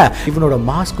வர இவனோட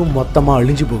மாஸ்கும் மொத்தமா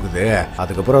அழிஞ்சு போகுது.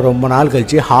 அதுக்கப்புறம் ரொம்ப நாள்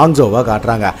கழிச்சு ஹாங்ஸோவா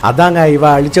காட்டுறாங்க. அதாங்க இவ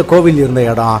அழிச்ச கோவில் இருந்த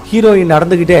இடம். ஹீரோயின்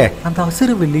நடந்துகிட்டே அந்த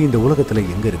அசுரவெள்ளி இந்த உலகத்துல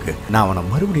எங்க இருக்கு, நான் அவனை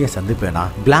மறுபடியும் சந்திப்பேனா,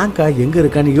 பிளாங்கா எங்க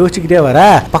இருக்கான்னு யோசிச்சுக்கிட்டே வர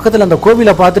பக்கத்துல அந்த கோவில்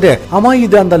ரிவீல பார்த்துட்டு ஆமா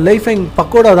இது அந்த லைஃபைங்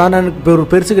பக்கோடா தானே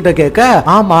பெருசுகிட்ட கேட்க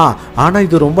ஆமா ஆனா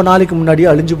இது ரொம்ப நாளைக்கு முன்னாடியே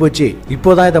அழிஞ்சு போச்சு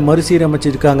இப்போதான் இதை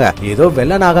மறுசீரமைச்சிருக்காங்க ஏதோ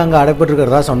வெள்ளனாக அங்க அடைப்பட்டு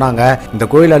இருக்கிறதா சொன்னாங்க இந்த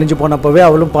கோயில் அழிஞ்சு போனப்பவே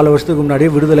அவளும் பல வருஷத்துக்கு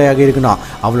முன்னாடியே விடுதலையாக இருக்கணும்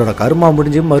அவளோட கர்மா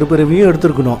முடிஞ்சு மறுபிறவியும்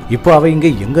எடுத்திருக்கணும் இப்போ அவ இங்க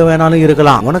எங்க வேணாலும்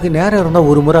இருக்கலாம் உனக்கு நேரம் இருந்தா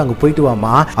ஒரு முறை அங்க போயிட்டு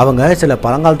வாமா அவங்க சில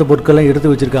பழங்காலத்து பொருட்கள்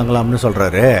எடுத்து வச்சிருக்காங்களாம்னு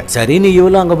சொல்றாரு சரி நீ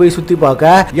இவளும் அங்க போய் சுத்தி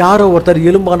பார்க்க யாரோ ஒருத்தர்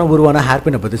எலும்பான உருவான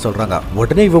ஹேர்பினை பத்தி சொல்றாங்க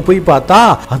உடனே இவ போய் பார்த்தா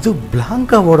அது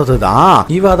பிளாங்காவோடதுதான்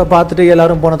இவ அதை பார்த்துட்டு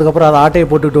எல்லாரும் போனதுக்கு அப்புறம் அதை ஆட்டையை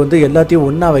போட்டுட்டு வந்து எல்லாத்தையும்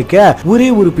ஒன்னா வைக்க ஒரே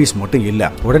ஒரு பீஸ் மட்டும்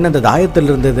இல்ல உடனே அந்த தாயத்தில்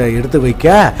இருந்ததை எடுத்து வைக்க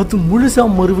அது முழுசா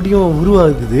மறுபடியும்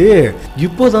உருவாகுது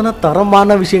இப்போதானே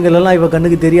தரமான விஷயங்கள் எல்லாம் இவ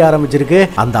கண்ணுக்கு தெரிய ஆரம்பிச்சிருக்கு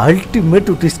அந்த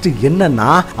அல்டிமேட் ட்விஸ்ட் என்னன்னா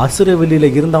அசுரவெளியில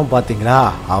இருந்தான் பாத்தீங்களா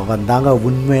அவன் தாங்க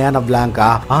உண்மையான பிளாங்கா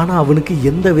ஆனா அவனுக்கு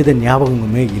எந்த வித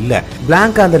ஞாபகமுமே இல்ல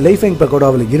பிளாங்கா அந்த லைஃபைங்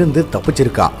பக்கோடாவில இருந்து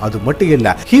தப்பிச்சிருக்கா அது மட்டும்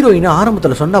இல்ல ஹீரோயின்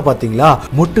ஆரம்பத்துல சொன்னா பாத்தீங்களா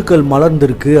மொட்டுக்கள்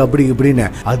மலர்ந்திருக்கு அப்படி இப்படின்னு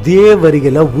அதே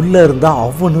வரிகளை உள்ள இருந்தா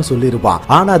அவனும் சொல்லிருப்பான்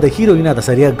ஆனா அந்த ஹீரோயின் அதை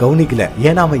சரியா கவனிக்கல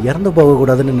ஏன்னா அவன் இறந்து போக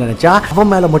கூடாதுன்னு நினைச்சா அவன்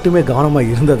மேல மட்டுமே கவனமா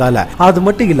இருந்ததால அது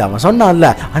மட்டும் இல்ல அவன் சொன்னான்ல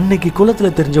அன்னைக்கு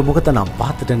குளத்துல தெரிஞ்ச முகத்தை நான்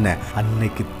பார்த்துட்டேன்னு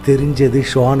அன்னைக்கு தெரிஞ்சது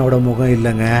ஷோனோட முகம்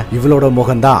இல்லைங்க இவளோட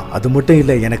முகம் தான் அது மட்டும்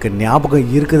இல்ல எனக்கு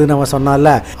ஞாபகம் இருக்குதுன்னு அவன்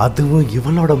சொன்னால அதுவும்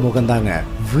இவளோட முகம் தாங்க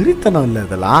விரித்தனம் இல்ல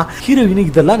இதெல்லாம் ஹீரோயின்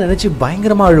இதெல்லாம் நினைச்சு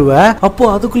பயங்கரமா அழுவ அப்போ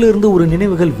அதுக்குள்ள இருந்து ஒரு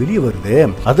நினைவுகள் வெளியே வருது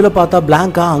அதுல பார்த்தா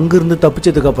பிளாங்கா அங்க இருந்து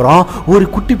தப்பிச்சதுக்கு அப்புறம் ஒரு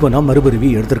குட்டி பொண்ணா மறுபருவி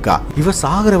எடுத்திருக்கா இவ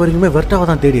சாகர வரைக்குமே வெர்ட்டாவை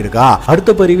தான் தேடி இருக்கா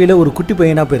அடுத்த பருவியில ஒரு குட்டி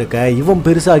பையனா பிறக்க இவன்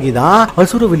பெருசாகிதான்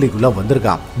அசுரவில்லைக்குள்ள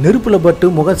வந்திருக்கான் நெருப்புல பட்டு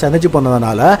முகம் செனஞ்சு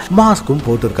பண்ணதுனால மாஸ்கும்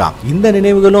போட்டிருக்கான் இந்த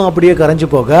நினைவுகளும் அப்படியே கரைஞ்சு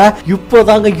போக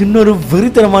இப்போதாங்க இன்னொரு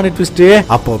வெறித்தனமான ட்விஸ்ட்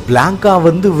அப்போ பிளாங்கா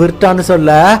வந்து வெர்ட்டான்னு சொல்ல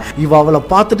இவ அவளை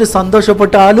பார்த்துட்டு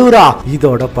சந்தோஷப்பட்டு அழுவுறா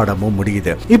இதோட படமும்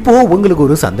முடியுது இப்போ உங்களுக்கு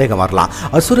ஒரு சந்தேகம் வரலாம்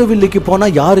அசுரவில்லைக்கு போனா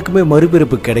யாருக்குமே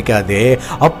மறுபிறப்பு கிடைக்காது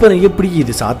அப்புறம் எப்படி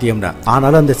இது சாத்தியம்னு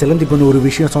ஆனாலும் அந்த சிலந்தி பொண்ணு ஒரு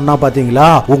விஷயம் சொன்னா பாத்தீங்களா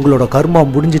உங்களோட கர்மா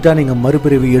முடிஞ்சிட்டா நீங்க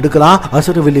மறுபிறவி எடுக்கலாம்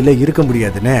அசுரவில்லையில இருக்க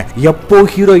முடியாதுன்னு எப்போ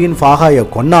ஹீரோயின் ஃபாகாய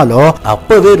கொன்னாலோ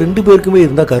அப்பவே ரெண்டு பேருக்குமே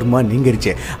இருந்த கர்மா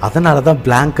நீங்கிருச்சு அதனாலதான்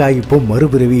பிளாங்கா இப்போ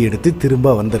மறுபிறவி எடுத்து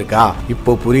திரும்ப வந்திருக்கா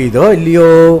இப்போ புரியுதோ இல்லையோ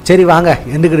சரி வாங்க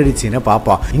எந்த கிரெடிட்ஸ்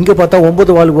பாப்போம் இங்க பார்த்தா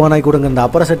 9 வால் போனாய் கொடுங்க இந்த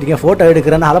அப்புறம் சட்டிங்க போட்டோ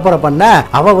எடுக்கிறேன்னு அலப்பற பண்ண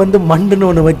அவ வந்து மண்டுன்னு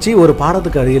ஒண்ணு வச்சு ஒரு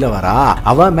பாடத்துக்கு அடியில வரா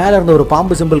அவ மேல இருந்த ஒரு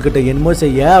பாம்பு சிம்பிள் கிட்ட என்னமோ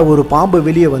செய்ய ஒரு பாம்பு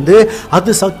வெளியே வந்து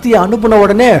அது சக்தியை அனுப்புன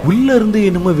உடனே உள்ள இருந்து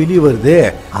என்னமோ வெளியே வருது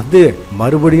அது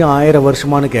மறுபடியும் 1000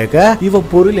 வருஷமானு கேட்க இவ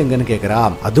பொருள் எங்கன்னு கேக்குறா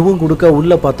அதுவும் கொடுக்க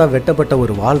உள்ள பார்த்தா வெட்டப்பட்ட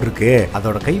ஒரு வால் இருக்கு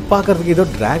அதோட கை பார்க்கறதுக்கு ஏதோ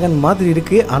டிராகன் மாதிரி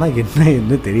இருக்கு ஆனா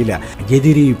என்ன தெரியல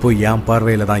எதிரி இப்போ என்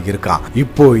பார்வையில தான் இருக்கான்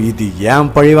இப்போ இது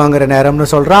ஏன் பழி வாங்குற நேரம்னு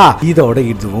சொல்றா இதோட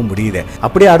இதுவும் முடியுது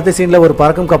அப்படியே அடுத்த சீன்ல ஒரு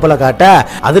பறக்கும் கப்பலை காட்ட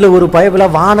அதுல ஒரு பயபல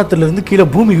வானத்துல இருந்து கீழே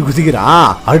பூமிக்கு குதிக்கிறான்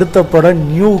அடுத்த படம்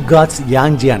நியூ காட்ஸ்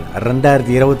யாங்ஜியான்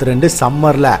 2022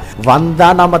 சம்மர்ல வந்தா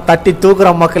நம்ம தட்டி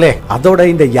தூக்குறோம் மக்களே அதோட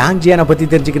இந்த யாங்ஜியானை பத்தி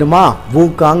தெரிஞ்சுக்கணுமா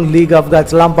வூகாங் லீக் ஆஃப்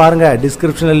காட்ஸ் எல்லாம் பாருங்க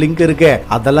டிஸ்கிரிப்ஷன்ல லிங்க் இருக்கு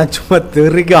அதெல்லாம் சும்மா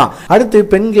தெரியும் அடுத்து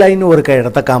பெண்கிளைன் ஒரு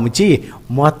இடத்தை காமிச்சு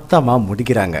மொத்தமா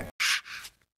முடிக்கிறாங்க